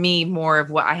for me more of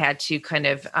what I had to kind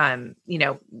of,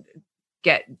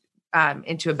 get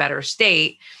into a better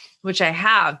state, which I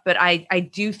have. But I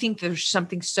do think there's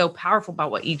something so powerful about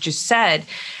what you just said.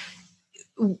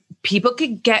 People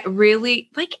could get really,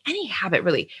 like any habit,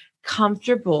 really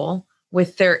comfortable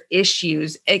with their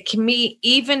issues. It can be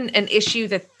even an issue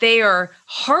that they are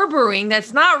harboring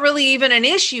that's not really even an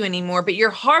issue anymore, but you're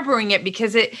harboring it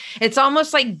because it's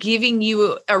almost like giving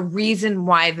you a reason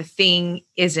why the thing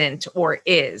isn't or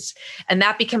is. And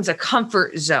that becomes a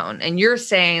comfort zone. And you're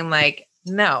saying like,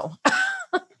 no.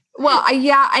 Well,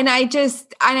 yeah. And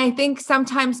I think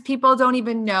sometimes people don't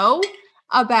even know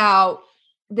about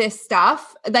this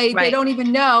stuff. They don't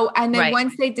even know. And then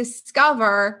once they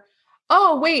discover,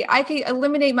 oh, wait, I can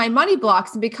eliminate my money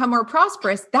blocks and become more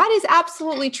prosperous. That is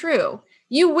absolutely true.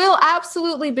 You will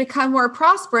absolutely become more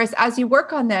prosperous as you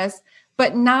work on this,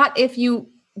 but not if you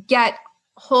get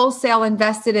wholesale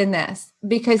invested in this,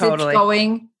 because it's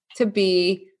going to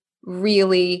be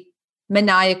really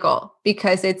maniacal,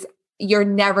 because you're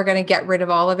never going to get rid of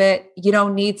all of it. You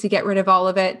don't need to get rid of all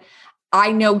of it.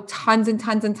 I know tons and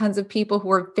tons and tons of people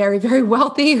who are very, very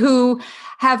wealthy who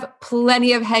have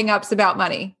plenty of hangups about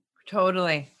money.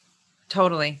 Totally.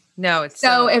 No, it's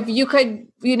so if you could,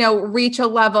 reach a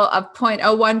level of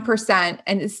 0.01%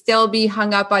 and still be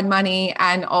hung up on money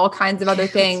and all kinds of other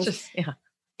things,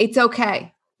 it's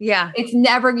okay. Yeah. You're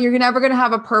never going to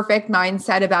have a perfect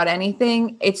mindset about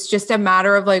anything. It's just a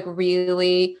matter of like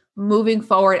really moving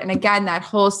forward. And again, that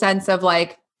whole sense of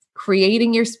like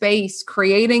creating your space,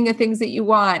 creating the things that you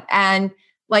want. And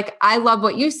like, I love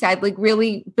what you said, like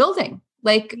really building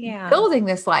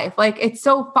this life. Like it's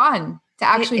so fun to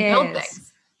actually build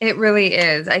things. It really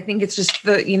is. I think it's just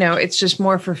it's just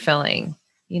more fulfilling.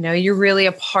 You're really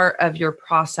a part of your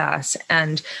process.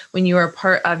 And when you are a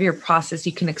part of your process,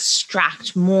 you can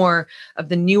extract more of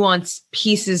the nuanced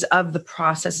pieces of the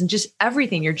process and just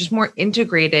everything. You're just more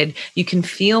integrated. You can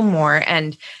feel more.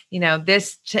 And,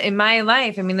 this in my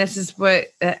life, I mean, this is what,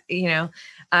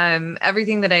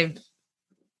 everything that I've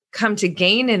come to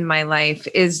gain in my life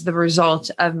is the result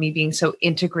of me being so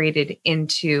integrated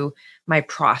into my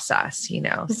process,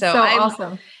 So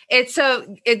awesome.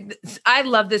 I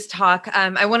love this talk.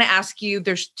 I want to ask you,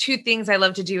 there's two things I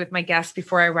love to do with my guests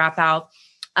before I wrap out.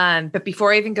 But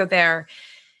before I even go there,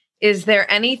 is there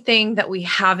anything that we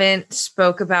haven't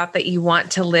spoke about that you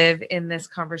want to live in this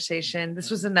conversation?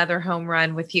 This was another home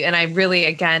run with you. And I really,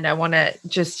 again, I want to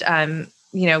just,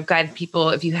 guide people.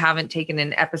 If you haven't taken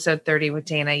in episode 30 with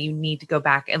Dana, you need to go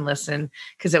back and listen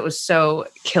because it was so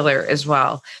killer as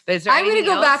well. But is there I'm going to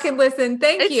go back and listen.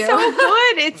 Thank you. It's so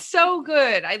good. It's so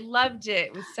good. I loved it.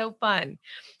 It was so fun.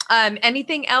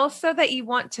 Anything else though that you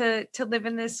want to live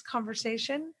in this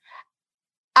conversation?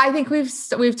 I think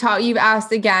we've taught, you've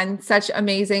asked again, such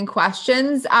amazing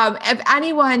questions. If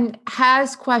anyone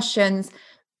has questions,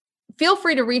 feel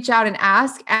free to reach out and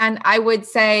ask. And I would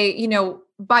say,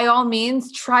 by all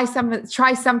means, try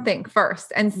something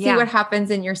first and see what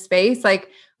happens in your space. Like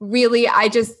really, I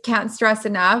just can't stress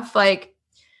enough, like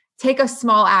take a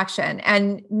small action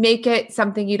and make it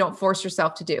something you don't force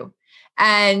yourself to do.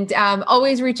 And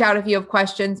always reach out if you have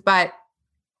questions, but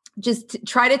just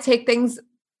try to take things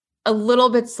a little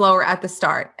bit slower at the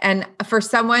start. And for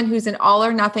someone who's an all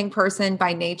or nothing person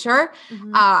by nature,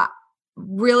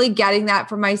 really getting that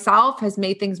for myself has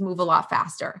made things move a lot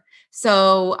faster.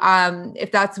 So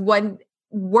if that's one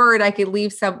word I could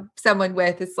leave someone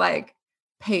with, it's like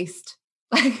paced.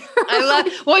 I love,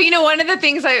 one of the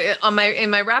things in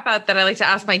my wrap out that I like to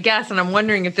ask my guests, and I'm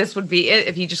wondering if this would be it,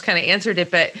 if you just kind of answered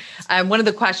it, but one of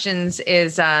the questions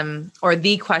is, or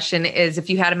the question is, if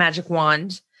you had a magic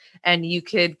wand and you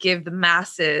could give the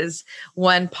masses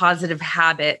one positive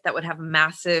habit that would have a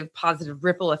massive positive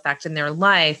ripple effect in their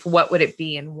life, what would it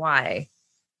be and why?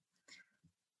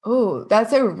 Oh,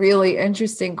 that's a really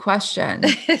interesting question.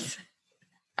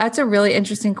 That's a really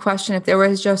interesting question. If there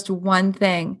was just one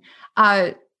thing,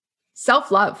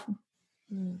 self-love.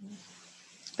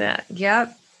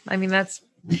 Yep. I mean, that's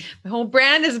my whole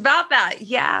brand is about that.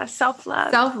 Yeah. Self-love.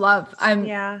 Self-love.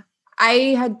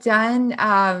 I had done,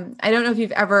 I don't know if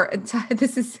you've ever,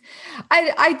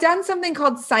 I'd done something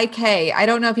called Psyche. I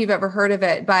don't know if you've ever heard of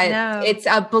it, but It's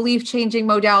a belief changing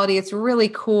modality. It's really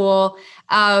cool.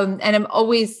 And I'm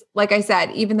always, like I said,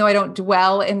 even though I don't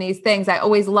dwell in these things, I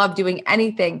always love doing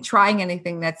anything, trying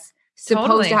anything that's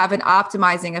supposed to have an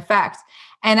optimizing effect.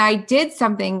 And I did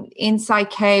something in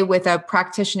Psyche with a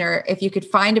practitioner. If you could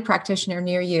find a practitioner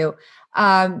near you,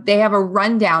 they have a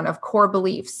rundown of core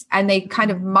beliefs and they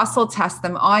kind of muscle test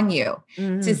them on you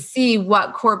to see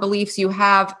what core beliefs you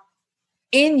have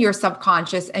in your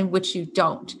subconscious and which you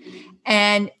don't.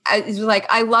 And it was like,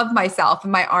 I love myself,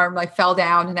 and my arm like fell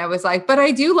down and I was like, but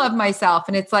I do love myself.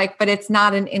 And it's like, but it's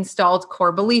not an installed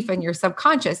core belief in your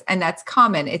subconscious. And that's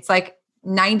common. It's like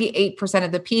 98%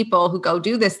 of the people who go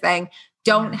do this thing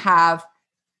don't have,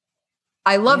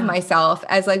 I love myself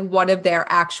as like one of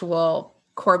their actual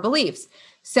core beliefs.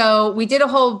 So we did a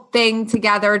whole thing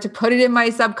together to put it in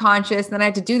my subconscious. And then I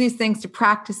had to do these things to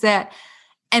practice it.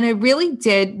 And I really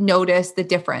did notice the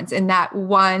difference in that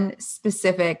one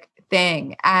specific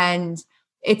thing. And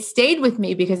it stayed with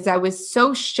me because I was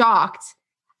so shocked.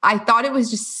 I thought it was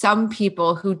just some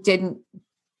people who didn't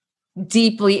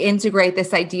deeply integrate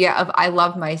this idea of I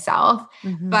love myself.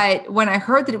 But when I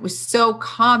heard that it was so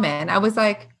common, I was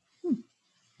like,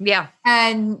 yeah.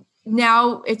 And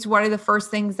now it's one of the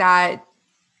first things that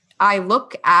I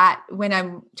look at when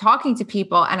I'm talking to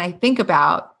people and I think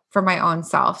about for my own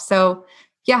self. So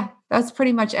yeah, that's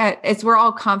pretty much it. It's where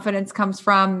all confidence comes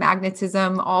from,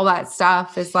 magnetism, all that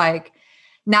stuff is like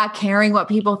not caring what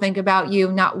people think about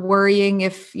you, not worrying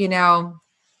if,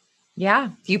 Yeah.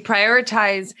 You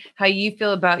prioritize how you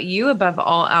feel about you above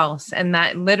all else. And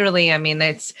that literally,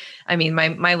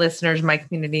 my listeners, my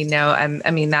community know,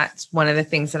 that's one of the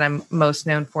things that I'm most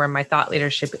known for in my thought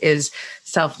leadership is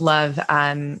self-love.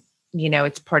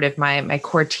 It's part of my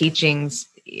core teachings.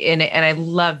 And I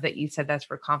love that you said that's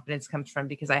where confidence comes from,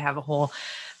 because I have a whole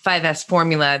 5S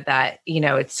formula that,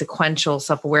 it's sequential,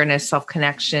 self-awareness,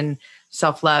 self-connection,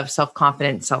 self-love,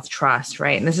 self-confidence, self-trust,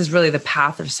 right? And this is really the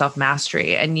path of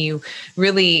self-mastery. And you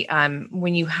really,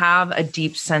 when you have a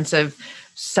deep sense of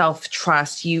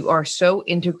self-trust, you are so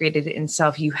integrated in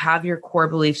self, you have your core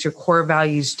beliefs, your core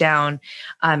values down.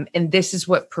 And this is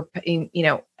what,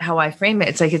 how I frame it.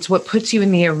 It's like, it's what puts you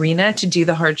in the arena to do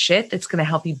the hard shit that's going to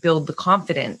help you build the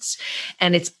confidence.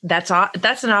 And that's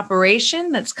an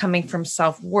operation that's coming from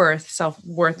self-worth.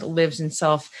 Self-worth lives in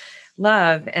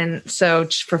self-love. And so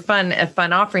just for fun, a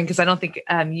fun offering, because I don't think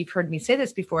you've heard me say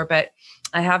this before, but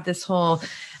I have this whole,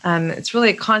 it's really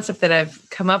a concept that I've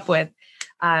come up with.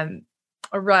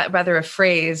 or rather a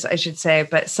phrase, I should say,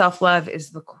 but self-love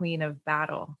is the queen of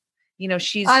battle. You know,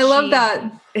 I love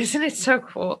that. Isn't it so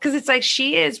cool? Because it's like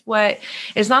she is what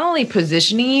is not only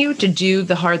positioning you to do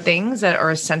the hard things that are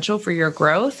essential for your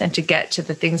growth and to get to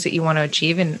the things that you want to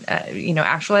achieve and,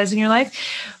 actualize in your life,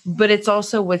 but it's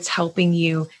also what's helping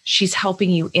you. She's helping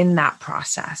you in that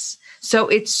process. So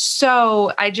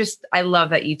I love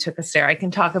that you took us there. I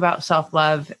can talk about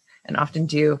self-love and often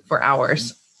do for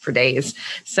hours, for days.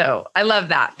 So I love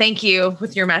that. Thank you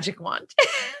with your magic wand.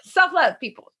 Self-love,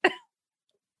 people.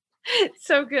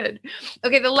 So good.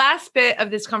 Okay. The last bit of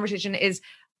this conversation is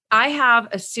I have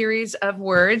a series of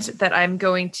words that I'm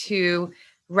going to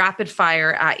rapid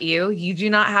fire at you. You do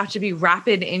not have to be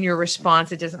rapid in your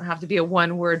response. It doesn't have to be a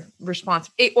one word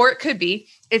response, or it could be.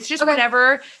 It's just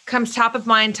whatever comes top of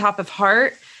mind, top of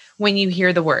heart when you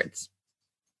hear the words.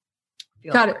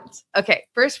 Got it. Okay.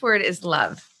 First word is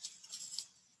love.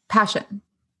 Passion.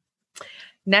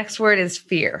 Next word is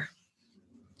fear.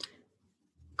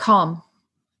 Calm.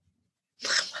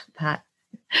 That.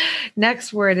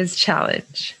 Next word is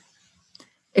challenge.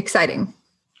 Exciting.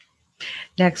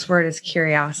 Next word is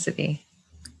curiosity.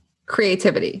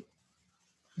 Creativity.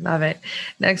 Love it.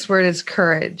 Next word is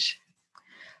courage.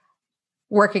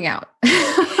 Working out.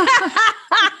 I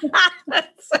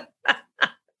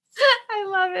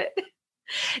love it.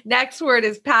 Next word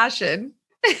is passion.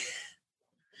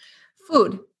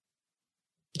 Food.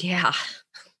 Yeah.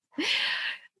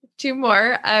 Two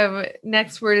more.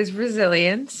 Next word is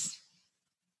resilience.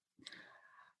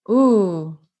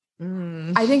 Ooh.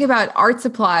 I think about art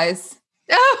supplies.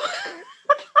 Oh,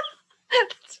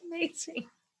 that's amazing.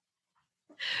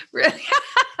 Really?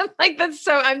 I'm like, that's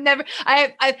so,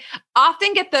 I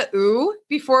often get the ooh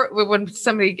before when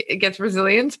somebody gets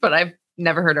resilience, but I've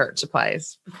never heard art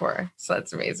supplies before. So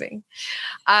that's amazing.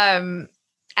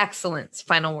 Excellence.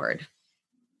 Final word.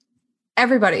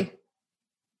 Everybody.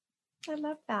 I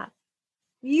love that.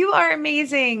 You are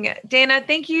amazing. Dana,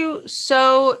 thank you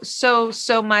so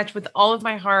much with all of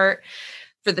my heart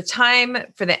for the time,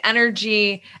 for the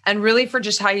energy, and really for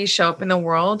just how you show up in the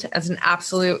world as an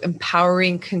absolute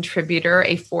empowering contributor,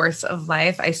 a force of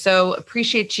life. I so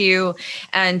appreciate you.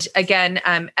 And again,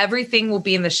 everything will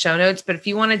be in the show notes, but if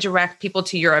you want to direct people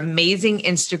to your amazing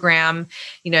Instagram,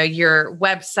 your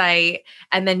website,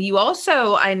 and then you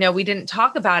also, I know we didn't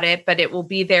talk about it, but it will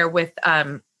be there with,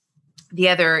 the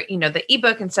other, the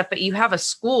ebook and stuff, but you have a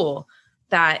school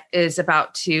that is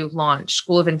about to launch,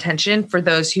 School of Intention, for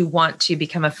those who want to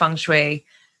become a feng shui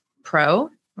pro,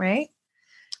 right?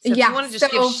 So if you want to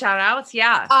just give shout outs.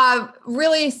 Yeah.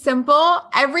 Really simple.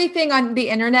 Everything on the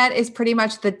internet is pretty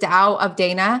much the Tao of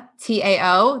Dana,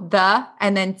 TAO,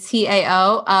 and then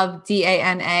TAO of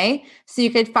DANA. So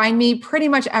you could find me pretty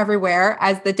much everywhere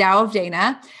as the Tao of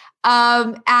Dana.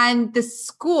 And the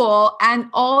school and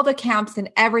all the camps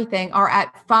and everything are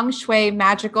at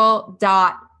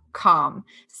fengshuimagical.com.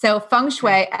 So feng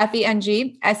shui,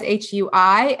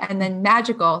 FENGSHUI, and then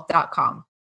magical.com.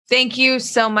 Thank you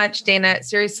so much, Dana.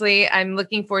 Seriously, I'm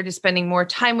looking forward to spending more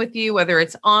time with you, whether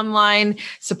it's online,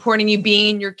 supporting you,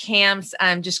 being in your camps,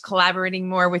 just collaborating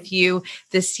more with you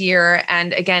this year.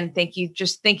 And again, thank you.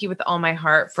 Just thank you with all my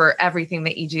heart for everything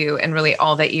that you do and really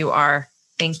all that you are.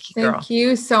 Thank you, girl. Thank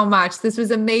you so much. This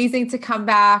was amazing to come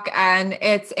back, and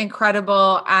it's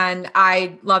incredible. And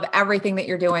I love everything that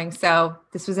you're doing. So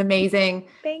this was amazing.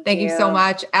 Thank you so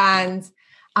much. And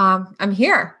I'm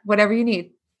here, whatever you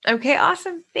need. Okay,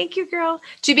 awesome. Thank you, girl.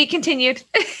 To be continued.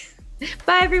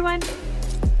 Bye, everyone.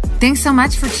 Thanks so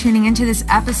much for tuning into this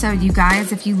episode, you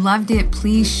guys. If you loved it,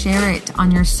 please share it on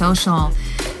your social.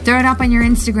 Throw it up on your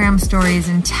Instagram stories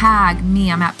and tag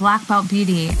me. I'm at Black Belt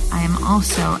Beauty. I am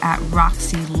also at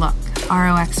Roxy Look,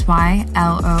 ROXYLOOK.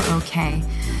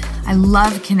 I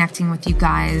love connecting with you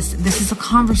guys. This is a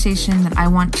conversation that I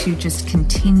want to just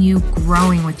continue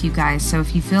growing with you guys. So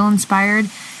if you feel inspired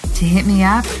to hit me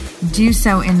up, do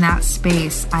so in that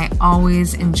space. I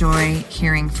always enjoy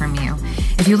hearing from you.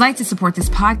 If you'd like to support this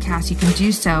podcast, you can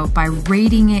do so by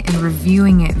rating it and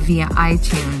reviewing it via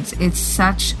iTunes. It's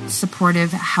such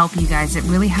supportive help, you guys. It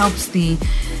really helps the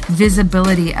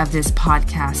visibility of this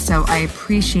podcast. So I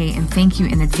appreciate and thank you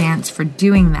in advance for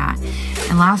doing that.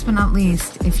 And last but not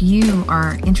least, if you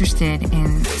are interested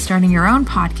in starting your own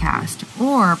podcast,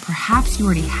 or perhaps you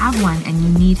already have one and you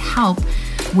need help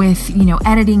with,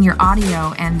 editing your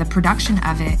audio and the production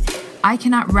of it, I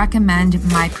cannot recommend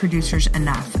my producers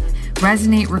enough.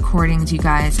 Resonate Recordings, you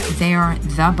guys, they are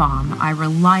the bomb. I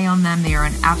rely on them. They are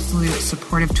an absolute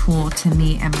supportive tool to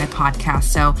me and my podcast.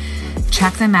 So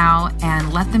check them out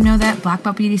and let them know that Black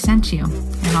Belt Beauty sent you.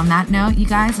 And on that note, you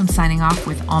guys, I'm signing off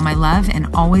with all my love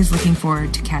and always looking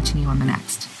forward to catching you on the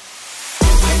next.